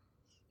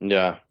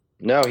 Yeah.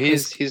 No,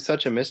 he's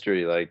such a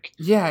mystery. Like,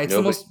 Yeah, it's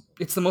nobody-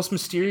 the most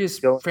mysterious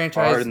going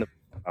franchise. hard in the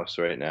playoffs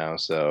right now.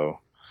 So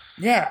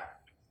Yeah.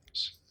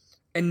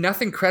 And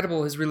nothing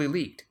credible has really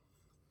leaked.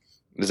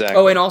 exactly.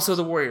 Oh, and also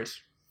the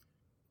Warriors.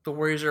 The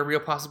Warriors are a real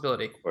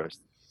possibility. Of course.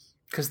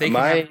 Because they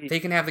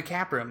can have the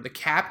cap room. The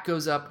cap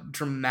goes up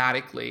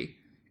dramatically,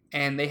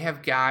 and they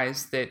have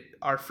guys that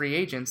are free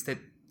agents that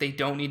they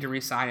don't need to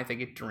re-sign if they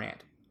get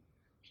Durant.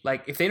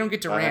 Like, if they don't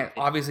get Durant,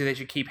 obviously they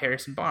should keep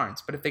Harrison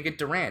Barnes. But if they get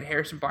Durant,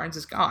 Harrison Barnes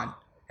is gone.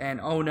 And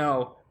oh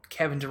no,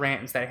 Kevin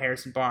Durant instead of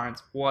Harrison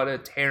Barnes. What a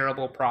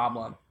terrible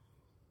problem.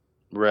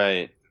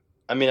 Right.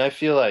 I mean, I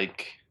feel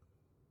like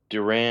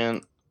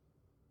Durant,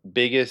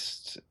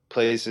 biggest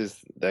places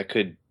that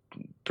could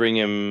bring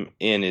him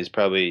in is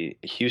probably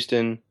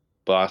Houston,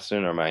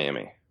 Boston, or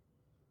Miami.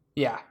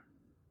 Yeah.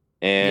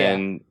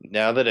 And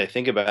now that I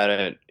think about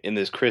it in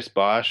this Chris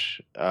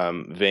Bosh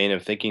vein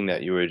of thinking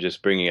that you were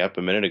just bringing up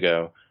a minute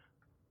ago,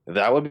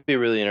 that would be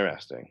really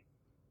interesting.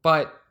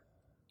 But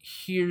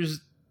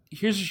here's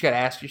what you got to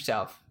ask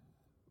yourself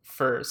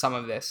for some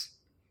of this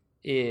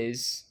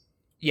is,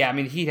 yeah, I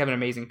mean, he'd have an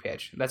amazing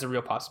pitch. That's a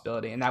real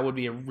possibility, and that would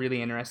be a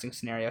really interesting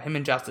scenario. Him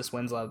and Justice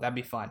Winslow, that'd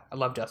be fun. I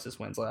love Justice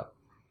Winslow.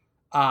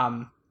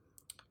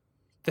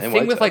 The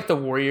thing with like the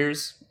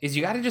Warriors is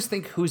you got to just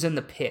think who's in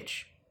the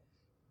pitch.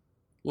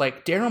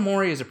 Like Daryl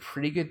Morey is a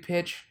pretty good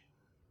pitch,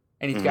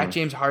 and he's got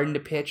James Harden to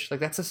pitch. Like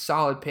that's a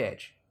solid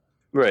pitch.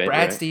 Right.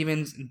 Brad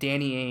Stevens,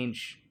 Danny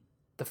Ainge,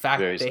 the fact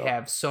Very that they solid.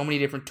 have so many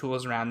different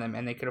tools around them,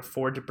 and they could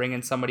afford to bring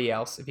in somebody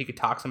else if you could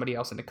talk somebody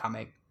else into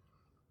coming.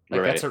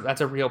 Like Right.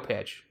 that's a real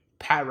pitch.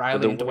 Pat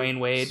Riley and the Dwayne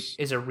Wade Warriors-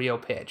 is a real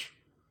pitch.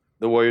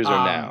 The Warriors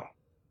are now.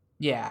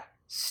 Yeah,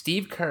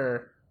 Steve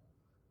Kerr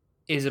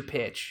is a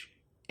pitch,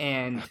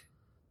 and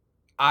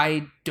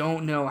I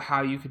don't know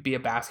how you could be a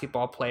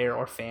basketball player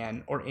or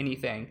fan or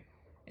anything,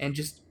 and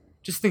just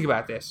think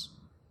about this.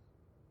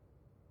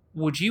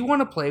 Would you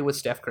want to play with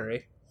Steph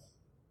Curry?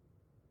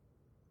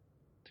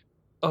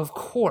 Of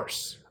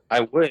course.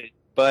 I would,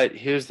 but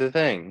here's the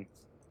thing.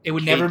 It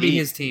would never be KD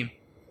his team.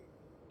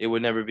 It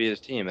would never be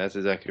his team. That's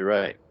exactly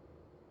right.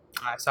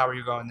 I saw where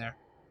you're going there.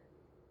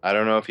 I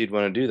don't know if he'd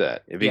want to do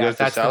that. If he Yeah, goes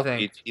to that's the South thing.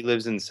 Beach, he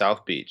lives in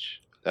South Beach.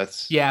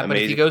 That's Yeah, but if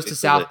he amazing goes to place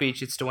South live.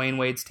 Beach, it's Dwayne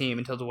Wade's team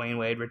until Dwayne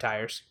Wade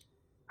retires.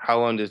 How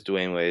long does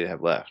Dwayne Wade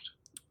have left?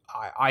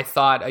 I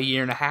thought a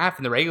year and a half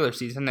in the regular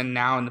season, and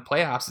now in the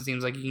playoffs, it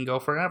seems like he can go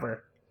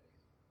forever.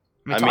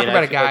 I mean, talk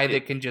about a feel guy like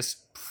that can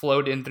just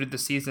float in through the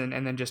season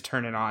and then just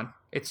turn it on.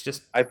 It's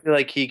just, I feel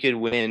like he could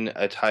win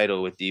a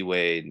title with D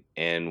Wade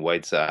and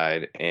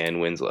Whiteside and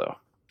Winslow.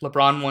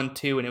 LeBron won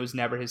 2, and it was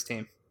never his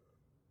team.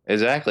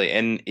 Exactly,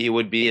 and it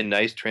would be a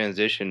nice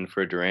transition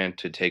for Durant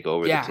to take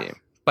over Yeah. the team.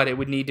 But it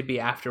would need to be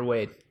after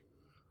Wade.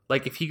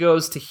 Like, if he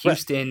goes to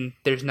Houston,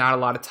 there's not a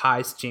lot of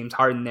ties to James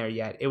Harden there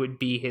yet. It would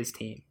be his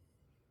team.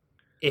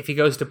 If he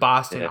goes to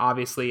Boston, Yeah.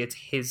 obviously it's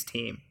his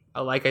team.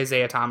 I like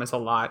Isaiah Thomas a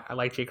lot. I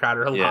like Jay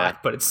Crowder a Yeah.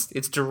 lot, but it's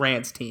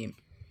Durant's team.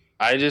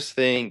 I just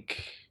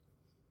think.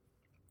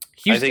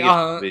 Houston,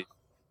 I think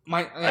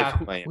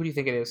it's who do you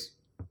think it is?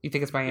 You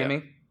think it's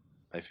Miami?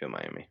 I feel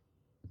Miami.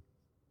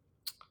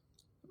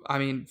 I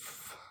mean,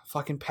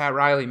 fucking Pat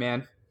Riley,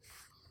 man.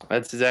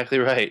 That's exactly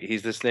right.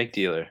 He's the snake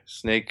dealer,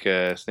 snake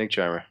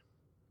charmer.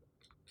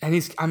 And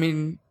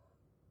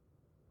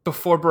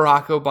before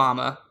Barack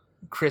Obama,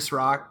 Chris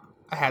Rock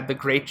had the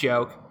great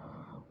joke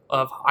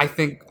of I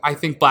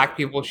think black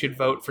people should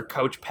vote for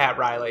Coach Pat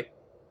Riley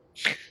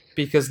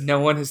because no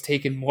one has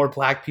taken more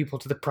black people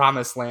to the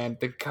promised land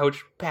than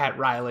Coach Pat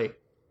Riley.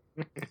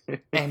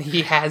 And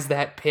he has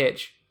that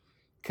pitch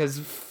because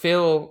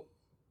Phil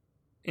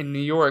in New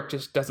York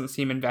just doesn't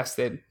seem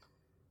invested.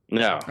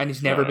 No, And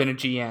he's never been a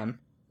GM.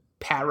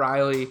 Pat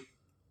Riley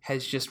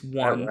has just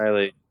won Pat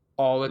Riley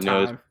all the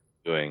knows time.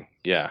 doing.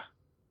 Yeah,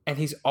 and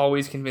he's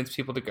always convinced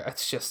people to go.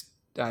 It's just,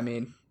 I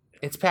mean,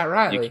 it's Pat You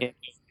Riley. can't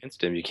vote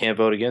against him. You can't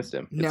vote against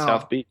him. It's No.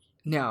 South Beach.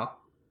 No.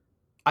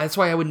 That's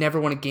why I would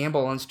never want to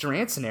gamble on this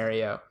Durant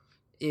scenario.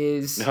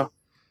 No.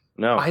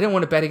 I don't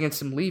want to bet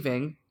against him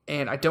leaving,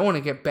 and I don't want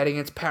to get bet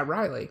against Pat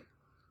Riley.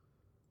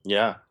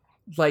 Yeah.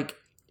 Like,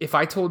 if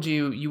I told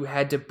you you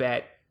had to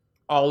bet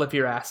all of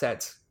your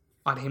assets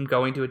on him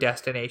going to a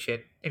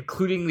destination,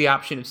 including the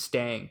option of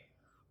staying,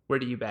 where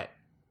do you bet?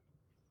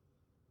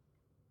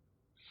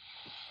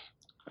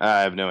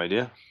 I have no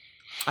idea.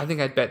 I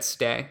think I'd bet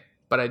stay,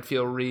 but I'd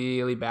feel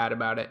really bad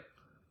about it.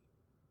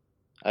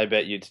 I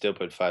bet you'd still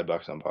put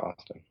 $5 on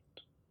Boston.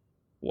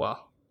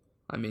 Well,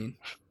 I mean,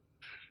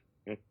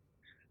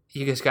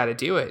 you just got to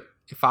do it.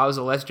 If I was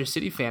a Leicester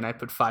City fan, I'd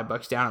put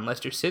 $5 down on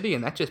Leicester City,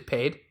 and that just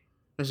paid.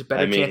 There's a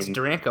better chance of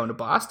Durant going to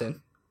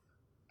Boston.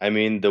 I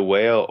mean, the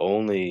Whale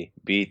only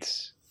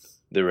beats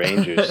the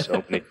Rangers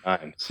so many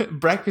times.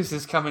 Breakfast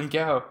is come and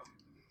go.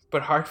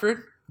 But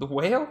Hartford, the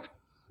Whale,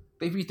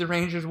 they beat the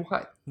Rangers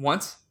what?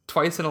 Once?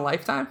 Twice in a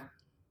lifetime?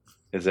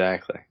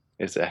 Exactly.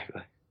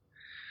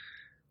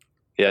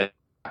 Yeah.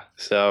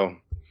 So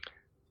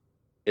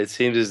it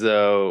seems as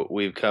though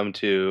we've come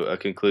to a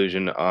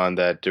conclusion on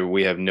that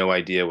we have no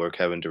idea where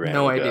Kevin Durant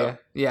will idea. go.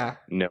 Yeah.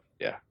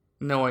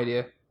 No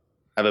idea.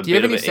 Do you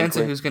have any sense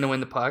of who's going to win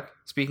the puck?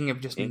 Speaking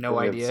of just no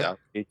idea. South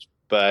Beach.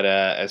 But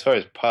as far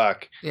as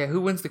puck, yeah,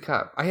 who wins the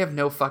cup? I have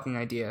no fucking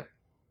idea.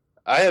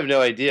 I have no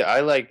idea.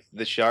 I like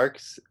the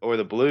Sharks or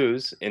the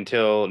Blues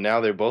until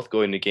now. They're both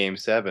going to Game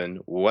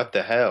 7. What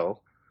the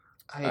hell?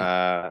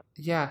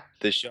 Yeah.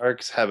 The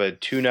Sharks have a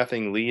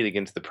 2-0 lead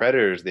against the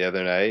Predators the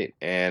other night,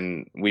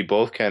 and we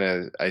both kind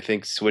of, I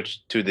think,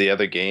 switched to the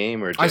other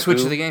game. I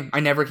switched to the game. I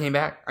never came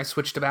back. I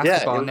switched to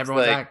basketball and never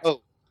went back.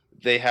 Oh,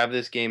 they have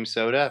this game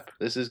sewed up.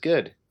 This is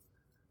good.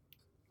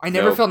 I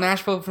never felt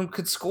Nashville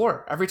could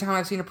score every time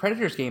I've seen a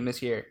Predators game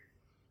this year.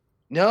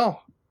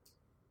 No.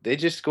 They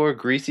just score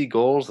greasy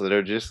goals that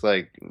are just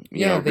like,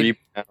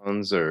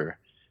 rebounds or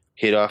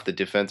hit off the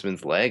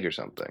defenseman's leg or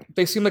something.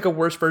 They seem like a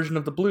worse version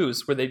of the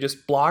Blues, where they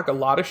just block a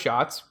lot of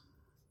shots,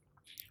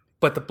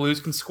 but the Blues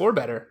can score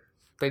better.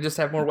 They just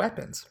have more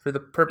weapons for the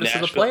purpose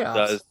of the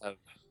playoffs.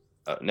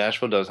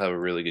 Nashville does have a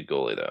really good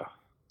goalie, though.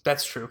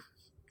 That's true.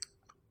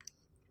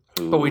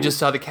 Ooh. But we just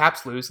saw the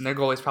Caps lose, and their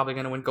goalie's probably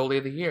going to win goalie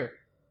of the year.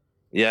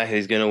 Yeah,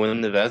 he's going to win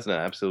the Vezina,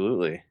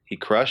 absolutely. He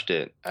crushed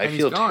it. I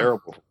feel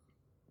terrible.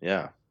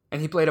 Yeah.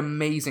 And he played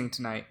amazing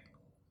tonight.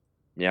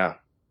 Yeah.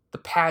 The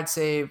pad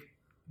save,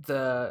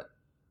 the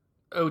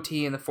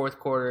OT in the fourth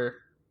quarter,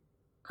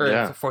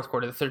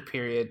 the third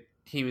period,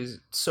 he was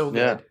so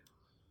good.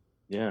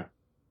 Yeah.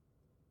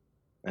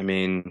 I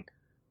mean,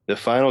 the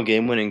final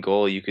game-winning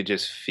goal, you could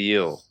just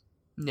feel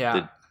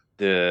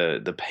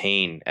the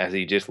pain as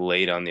he just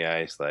laid on the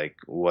ice, like,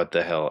 what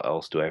the hell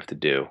else do I have to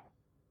do?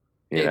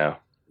 You know?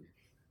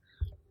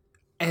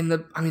 And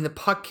the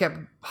puck kept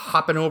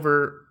hopping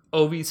over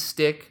Ovi's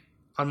stick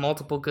on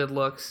multiple good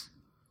looks.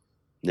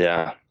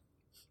 Yeah.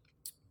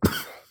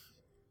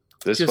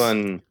 This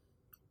one's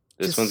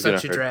going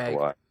to hurt a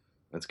lot.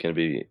 It's going to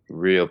be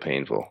real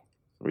painful.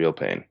 Real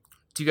pain.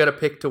 Do you got a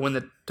pick to win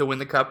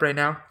the cup right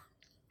now?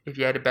 If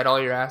you had to bet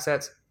all your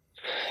assets?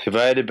 If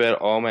I had to bet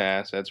all my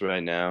assets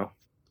right now,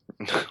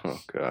 oh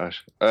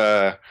gosh.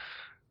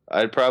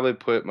 I'd probably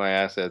put my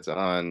assets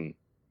on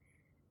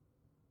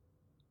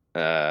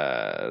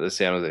the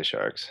San Jose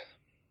Sharks.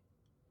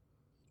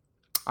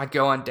 I'd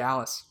go on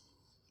Dallas.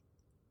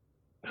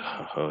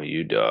 Oh,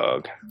 you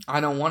dog. I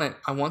don't want it.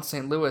 I want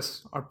St.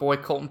 Louis. Our boy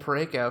Colton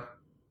Parayko.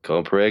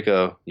 Colton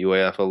Parayko,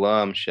 UAF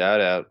alum. Shout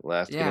out.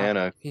 Last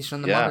banana. He's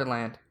from the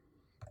motherland.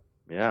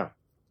 Yeah.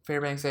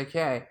 Fairbanks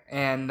AK.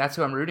 And that's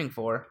who I'm rooting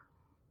for.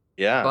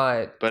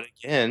 Yeah. But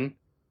again,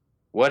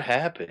 what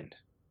happened?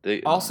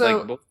 Both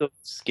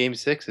those Game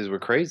 6s were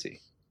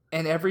crazy.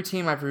 And every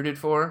team I've rooted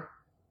for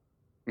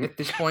at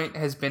this point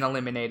has been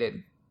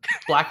eliminated.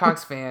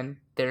 Blackhawks fan,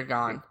 they're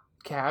gone.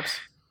 Caps,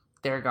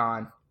 they're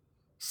gone.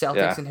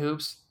 Celtics and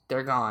Hoops,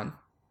 they're gone.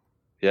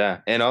 Yeah,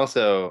 and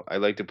also,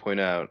 I'd like to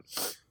point out,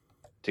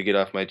 to get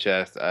off my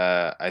chest,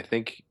 I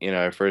think in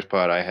our first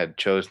pod I had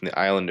chosen the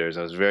Islanders.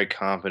 I was very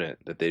confident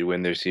that they'd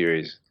win their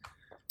series.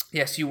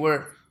 Yes, you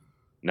were.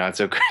 Not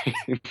so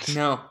great.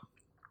 No.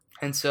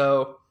 And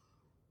so,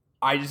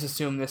 I just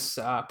assume this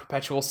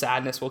perpetual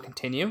sadness will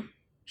continue.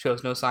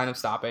 Shows no sign of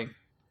stopping.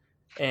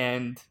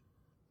 And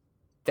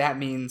that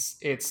means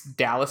it's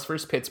Dallas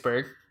versus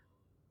Pittsburgh.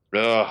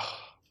 Ugh,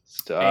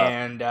 stop.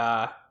 And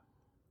I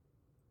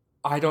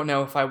don't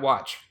know if I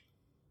watch.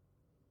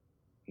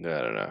 I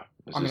don't know.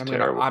 This is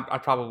terrible. I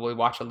probably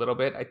watch a little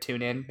bit. I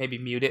tune in, maybe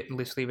mute it, and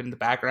just leave it in the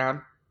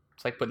background.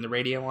 It's like putting the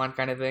radio on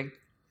kind of thing.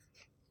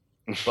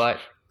 But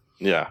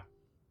yeah.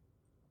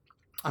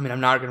 I mean,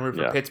 I'm not going to root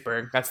for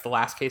Pittsburgh. That's the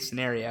last case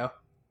scenario.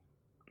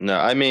 No,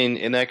 I mean,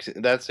 in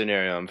that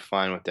scenario, I'm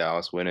fine with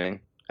Dallas winning.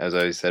 As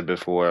I said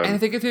before. And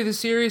if they get through the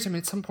series, I mean,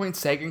 at some point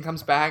Sagan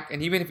comes back,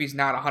 and even if he's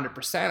not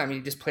 100%, I mean,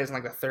 he just plays on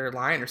like the third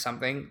line or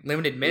something.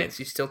 Limited minutes,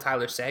 he's still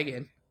Tyler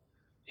Sagan.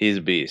 He's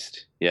a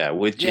beast. Yeah,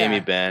 with Jamie Yeah.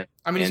 Benn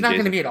I mean, he's and not going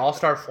to Jason. be at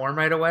all-star form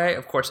right away.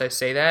 Of course, I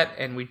say that,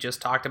 and we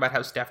just talked about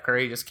how Steph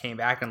Curry just came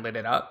back and lit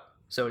it up.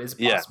 So it is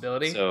a Yeah.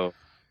 possibility. So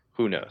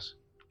who knows?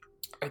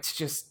 It's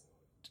just,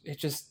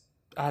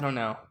 I don't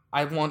know.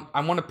 I want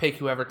to pick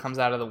whoever comes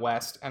out of the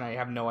West, and I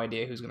have no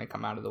idea who's going to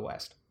come out of the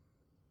West.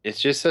 It's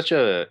just such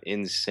a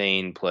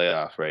insane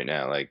playoff right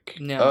now. Like,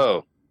 No.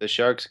 oh, the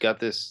Sharks got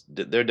this.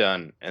 They're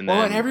done. And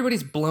Well, and then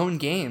everybody's blown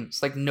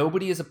games. Like,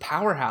 nobody is a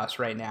powerhouse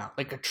right now.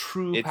 Like, a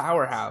true it's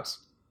powerhouse.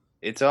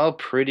 it's all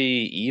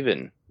pretty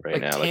even right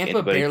Like, now. Like Tampa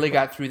anybody, barely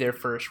got through their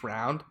first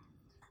round.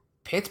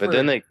 Pittsburgh but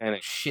then they kind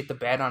of shit the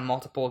bed on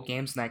multiple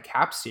games in that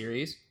Cap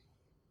series.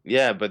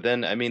 yeah. But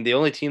then I mean, the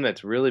only team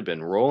that's really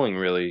been rolling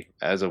really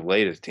as of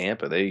late is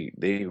Tampa. They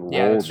rolled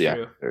that's the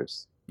true.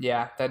 Islanders.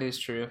 Yeah, that is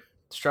true.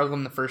 Struggled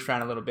in the first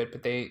round a little bit,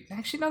 but they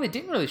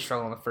didn't really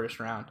struggle in the first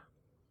round.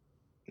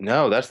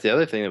 No, that's the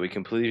other thing that we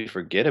completely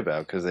forget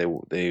about because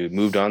they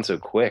moved on so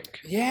quick.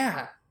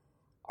 Yeah.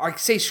 I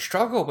say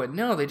struggle, but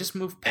no, they just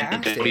moved And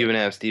past they don't it. even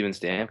have Steven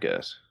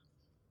Stamkos.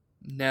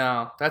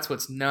 No, that's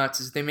what's nuts.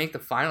 Is if they make the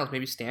finals,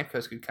 maybe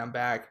Stamkos could come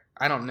back.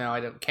 I don't know.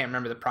 Can't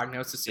remember the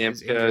prognosis of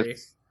his injury.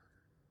 Stamkos,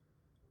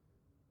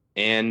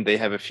 and they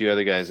have a few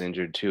other guys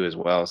injured too as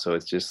well. So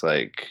it's just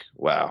like,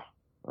 wow,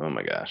 oh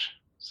my gosh.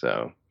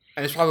 So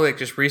And it's probably like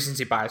just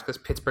recency bias because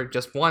Pittsburgh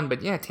just won.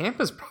 But yeah,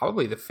 Tampa's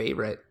probably the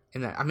favorite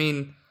in that. I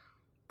mean,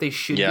 they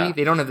should Yeah. be.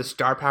 They don't have the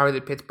star power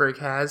that Pittsburgh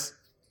has,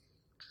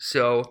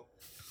 so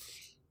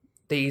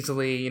they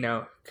easily,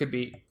 could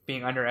be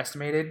being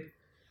underestimated.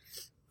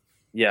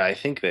 yeah, I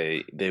think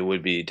they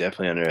would be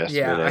definitely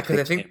underestimated. Yeah, because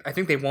I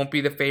think they won't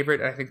be the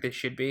favorite. And I think they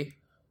should be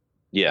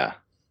yeah,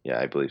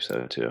 I believe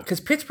so too.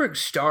 because Pittsburgh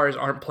stars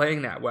aren't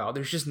playing that well.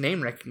 There's just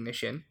name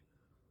recognition.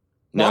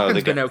 No, Malkin's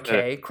the been guy-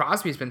 okay.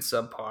 Crosby's been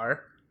subpar.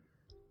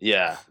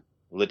 Yeah,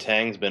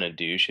 Letang's been a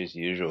douche as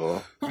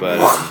usual,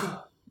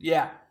 but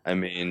Yeah. I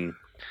mean,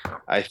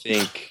 I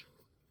think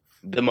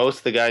most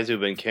of the guys who've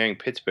been carrying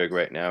Pittsburgh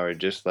right now are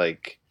just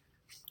like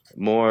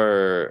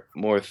more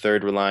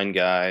third line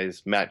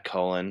guys. Matt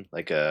Cullen,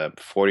 like a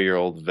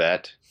 40-year-old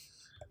vet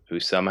who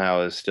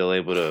somehow is still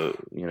able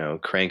to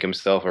crank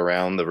himself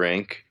around the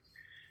rink,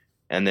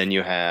 and then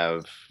you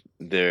have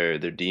their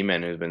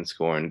D-men who've been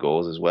scoring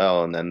goals as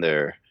well, and then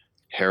their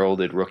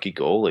heralded rookie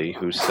goalie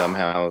who's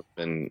somehow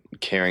been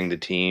carrying the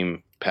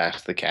team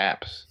past the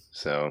Caps.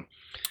 So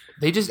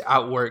They just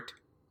outworked.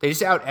 They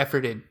just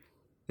out-efforted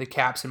the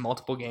Caps in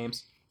multiple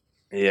games.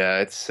 yeah,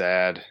 it's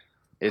sad.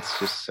 It's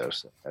just so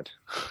sad.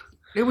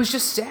 It was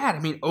just sad. I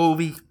mean,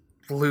 Ovi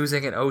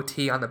losing an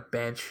OT on the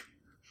bench.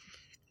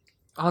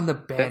 On the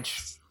bench.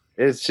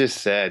 It's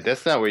just sad.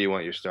 That's not where you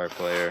want your star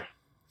player.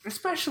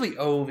 Especially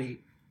Ovi.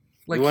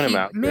 Like, You want him he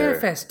out there.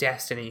 manifest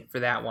destiny for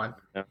that one.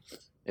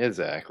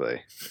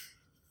 Exactly.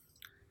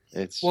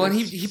 It's Well, and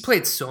just, he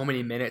played so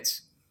many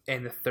minutes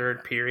in the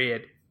third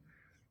period.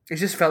 It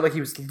just felt like he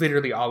was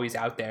literally always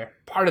out there.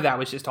 Part of that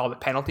was just all the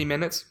penalty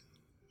minutes.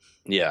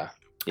 yeah.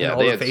 And Yeah, all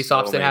they the had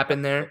face-offs so that many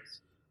happened there. penalties.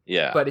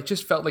 Yeah. But it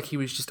just felt like he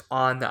was just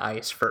on the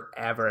ice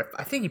forever.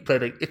 I think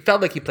it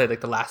felt like he played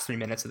like the last 3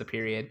 minutes of the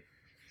period.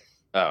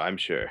 Oh, I'm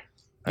sure.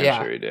 I'm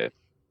Yeah. sure he did.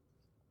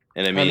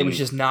 And I mean, And it was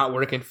just not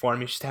working for him.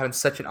 He was just having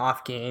such an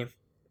off game.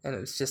 And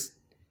it's just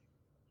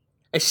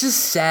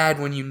sad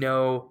when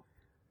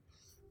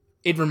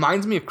it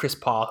reminds me of Chris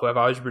Paul, who I've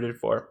always rooted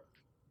for.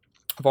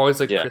 I've always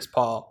liked Yeah. Chris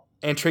Paul.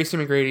 And Tracy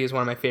McGrady is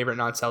one of my favorite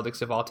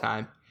non-Celtics of all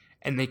time.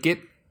 And they get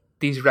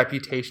these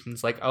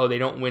reputations like, oh, they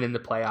don't win in the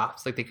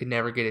playoffs. Like, they could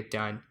never get it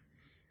done.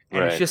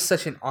 And it's Right. just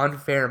such an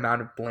unfair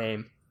amount of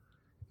blame.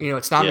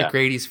 It's not Yeah.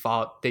 McGrady's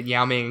fault that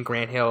Yao Ming and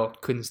Grant Hill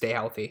couldn't stay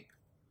healthy.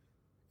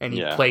 And he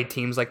Yeah. played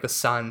teams like the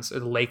Suns or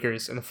the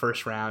Lakers in the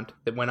first round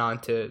that went on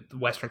to the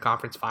Western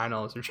Conference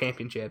Finals or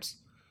championships.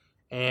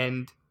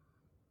 And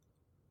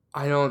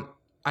I don't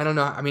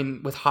know. I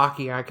mean, with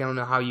hockey, I don't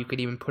know how you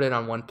could even put it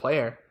on one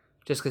player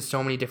just because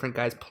so many different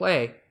guys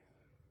play.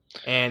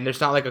 And there's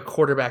not like a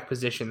quarterback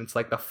position. It's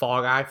like the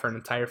fall guy for an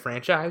entire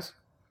franchise.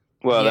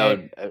 well,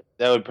 Yeah.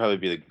 that would probably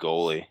be the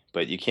goalie,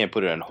 but you can't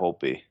put it on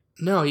Holtby.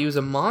 No, he was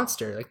a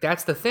monster. Like,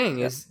 that's the thing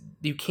is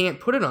you can't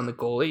put it on the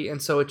goalie.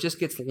 And so it just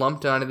gets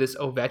lumped onto this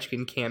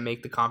Ovechkin can't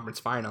make the conference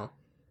final.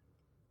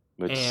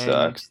 Which And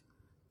sucks.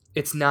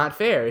 It's not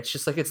fair. It's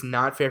just like it's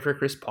not fair for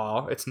Chris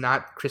Paul. It's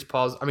not Chris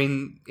Paul's. I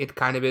mean, it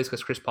kind of is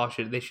because Chris Paul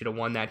should have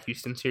won that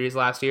Houston series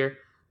last year.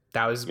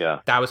 That was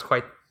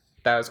quite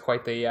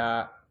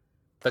the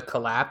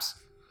collapse.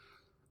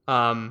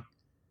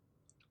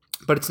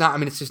 But it's not. I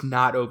mean, it's just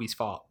not Ovi's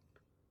fault,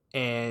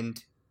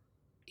 and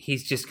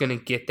he's just gonna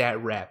get that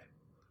rep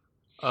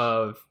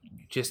of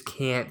just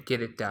can't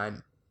get it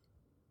done,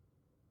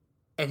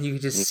 and you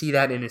can just see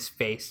that in his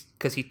face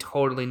because he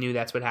totally knew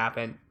that's what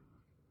happened.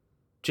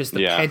 Just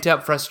the pent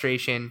up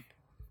frustration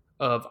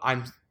of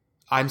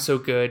I'm so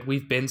good.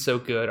 We've been so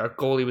good. Our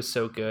goalie was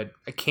so good.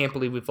 I can't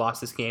believe we've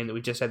lost this game that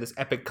we just had this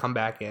epic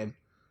comeback in.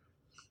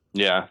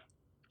 Yeah.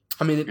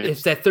 I mean,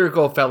 if that third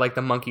goal felt like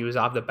the monkey was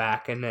off the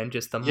back, and then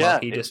just the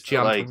monkey just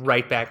jumped like-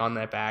 right back on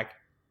that back.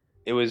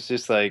 it was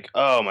just like,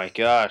 oh my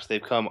gosh,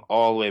 they've come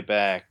all the way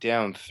back,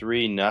 down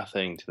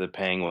 3-0 to the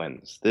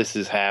Penguins. This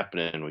is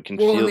happening. We can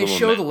Well, and feel they the show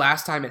the momentum.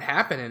 last time it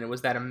happened, and it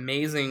was that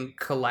amazing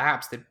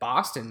collapse that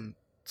Boston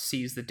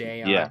seized the day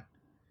Yeah, on.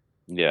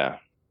 yeah,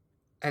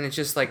 And it's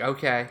just like,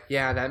 okay,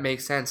 yeah, that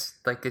makes sense.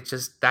 Like, it's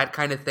just that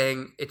kind of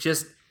thing.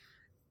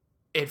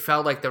 It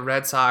felt like the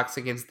Red Sox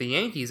against the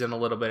Yankees in a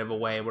little bit of a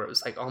way, where it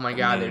was like, oh my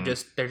god,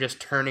 mm, they're just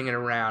turning it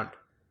around.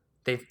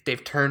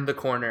 They've turned the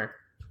corner,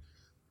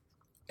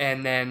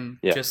 and then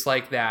yeah. just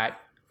like that,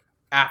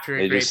 after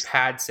a They great just,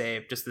 pad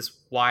save, just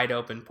this wide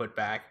open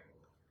putback.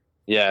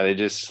 yeah, they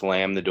just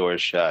slam the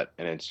doors shut,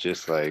 and it's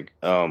just like,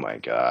 oh my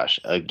gosh,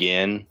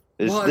 again.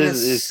 This Well, and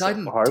this a is so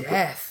sudden heartbreaking.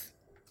 death.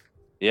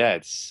 Yeah,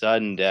 it's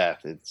sudden death.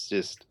 It's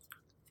just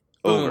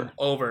Boom, over.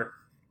 over.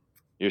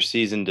 Your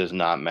season does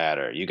not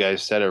matter. You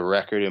guys set a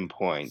record in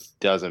points.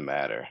 Doesn't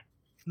matter.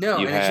 No,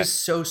 You and it's had,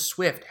 just so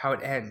swift how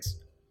it ends.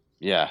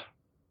 yeah.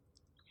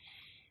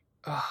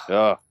 Ugh.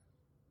 Ugh.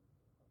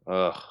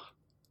 Ugh.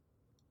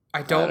 I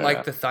I don't don't like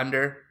know. the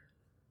Thunder,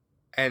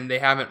 and they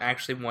haven't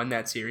actually won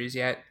that series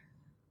yet.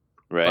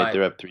 Right? But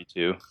They're up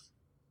 3-2.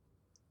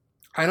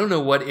 I don't know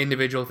what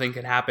individual thing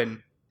could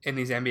happen in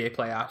these NBA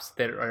playoffs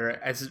that are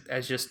as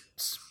just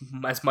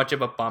as much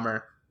of a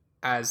bummer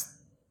as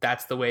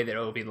that's the way that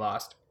Ovi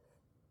lost.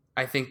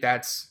 I think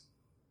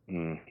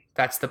Mm.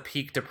 that's the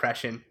peak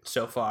depression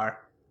so far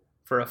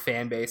for a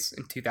fan base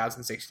in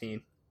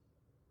 2016.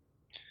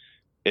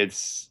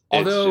 It's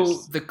Although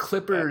just the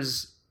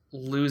Clippers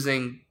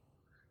losing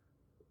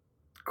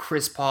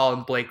Chris Paul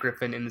and Blake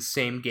Griffin in the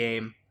same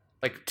game,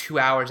 like 2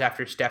 hours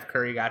after Steph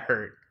Curry got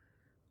hurt,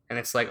 and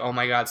it's like, oh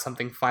my god,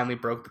 something finally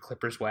broke the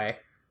Clippers' way,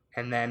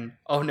 and then,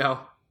 oh no,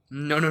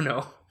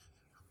 no,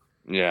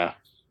 yeah.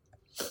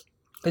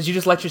 because you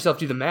just let yourself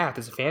do the math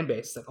as a fan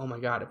base. It's like, oh my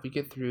god, if we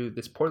get through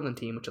this Portland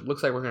team, which it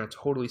looks like we're going to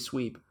totally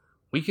sweep,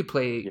 we could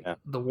play Yeah.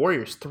 the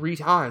Warriors 3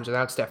 times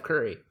without Steph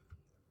Curry.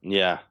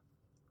 Yeah.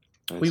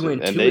 We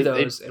win And 2 of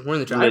those, and we're in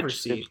the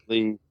driver's seat.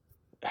 legitimately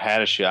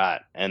had a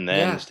shot, and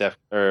then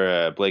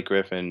Yeah, Blake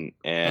Griffin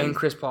and and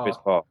Chris Chris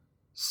Paul, Paul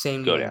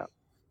same go game. down.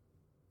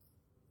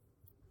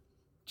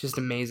 Just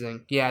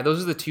amazing. Yeah,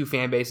 those are the two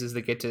fan bases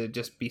that get to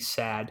just be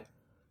sad,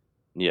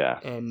 Yeah.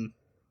 and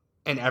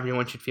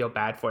everyone should feel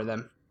bad for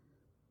them.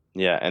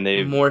 Yeah. And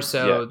they More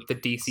so yeah. the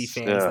DC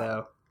fans,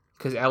 though,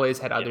 because LA's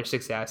had other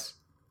success.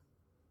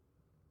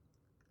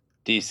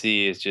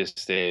 DC is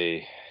just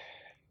a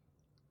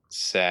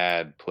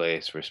sad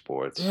place for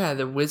sports. Yeah,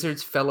 the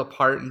Wizards fell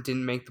apart and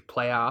didn't make the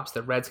playoffs.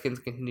 The Redskins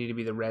continue to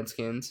be the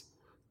Redskins.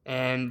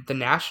 And the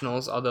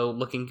Nationals, although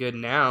looking good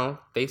now,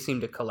 they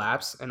seem to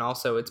collapse. And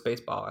also, it's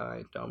baseball, and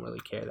I don't really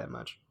care that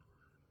much.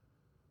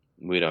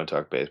 We don't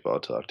talk baseball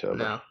till October.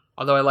 No.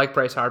 Although I like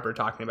Bryce Harper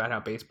talking about how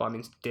baseball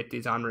means dip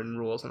these unwritten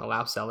rules and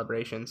allow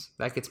celebrations.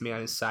 That gets me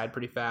on his side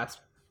pretty fast.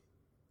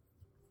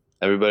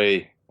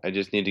 Everybody, I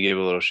just need to give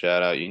a little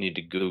shout out. You need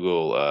to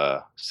Google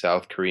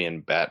South Korean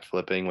bat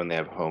flipping when they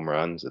have home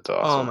runs. It's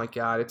awesome. Oh my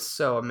god, it's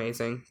so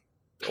amazing.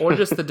 Or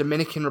just the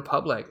Dominican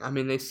Republic. I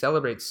mean, they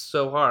celebrate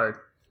so hard.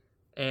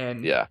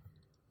 And Yeah.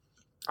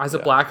 as a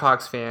Yeah.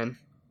 Blackhawks fan,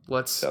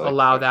 let's Celebrate.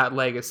 allow that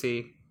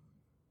legacy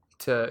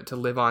to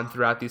live on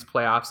throughout these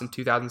playoffs in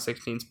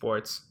 2016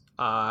 sports.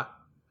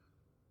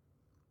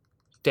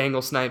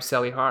 Dangle Snipe,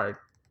 Selly Hard.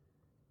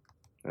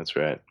 That's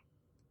right.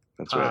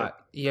 That's right.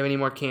 You have any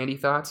more candy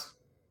thoughts?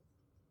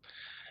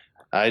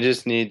 I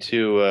just need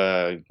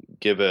to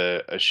give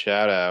a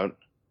shout out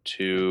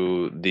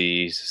to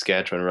the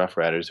Saskatchewan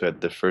Roughriders who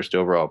had the first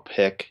overall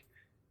pick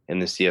in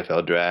the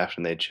CFL draft,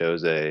 and they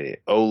chose a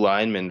O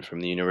lineman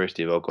from the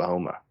University of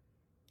Oklahoma.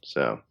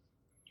 So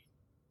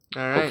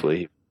All right.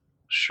 hopefully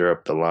sure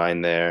up the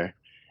line there.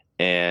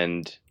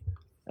 And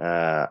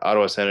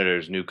Ottawa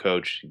Senators' new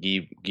coach,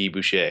 Guy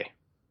Boucher.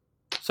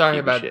 Sorry Guy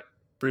about Boucher.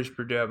 Bruce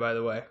Boudreau, by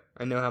the way.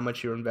 I know how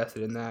much you were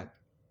invested in that.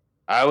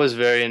 I was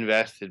very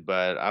invested,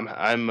 but I'm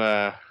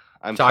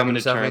Talking coming to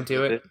yourself terms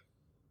into with it?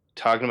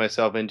 Talking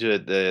myself into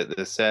it.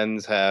 The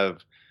Sens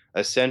have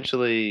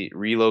essentially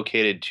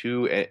relocated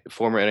two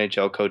former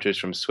NHL coaches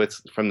from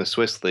the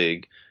Swiss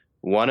League.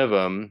 One of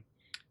them,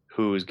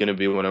 who's going to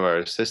be one of our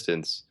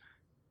assistants,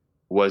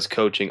 was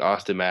coaching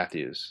Austin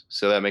Matthews.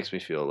 So that makes me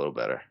feel a little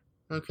better.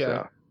 Okay.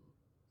 So,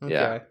 Okay.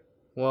 yeah.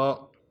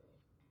 Well,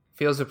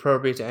 feels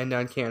appropriate to end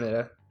on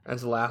Canada.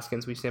 As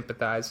Alaskans, we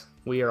sympathize.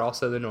 We are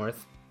also the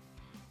North.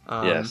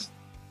 Yes,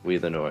 we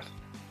the North.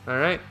 All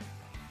right.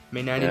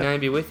 May 99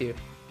 be with you.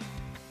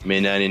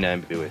 May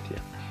 99 be with you.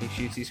 He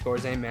shoots, he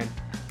scores. Amen.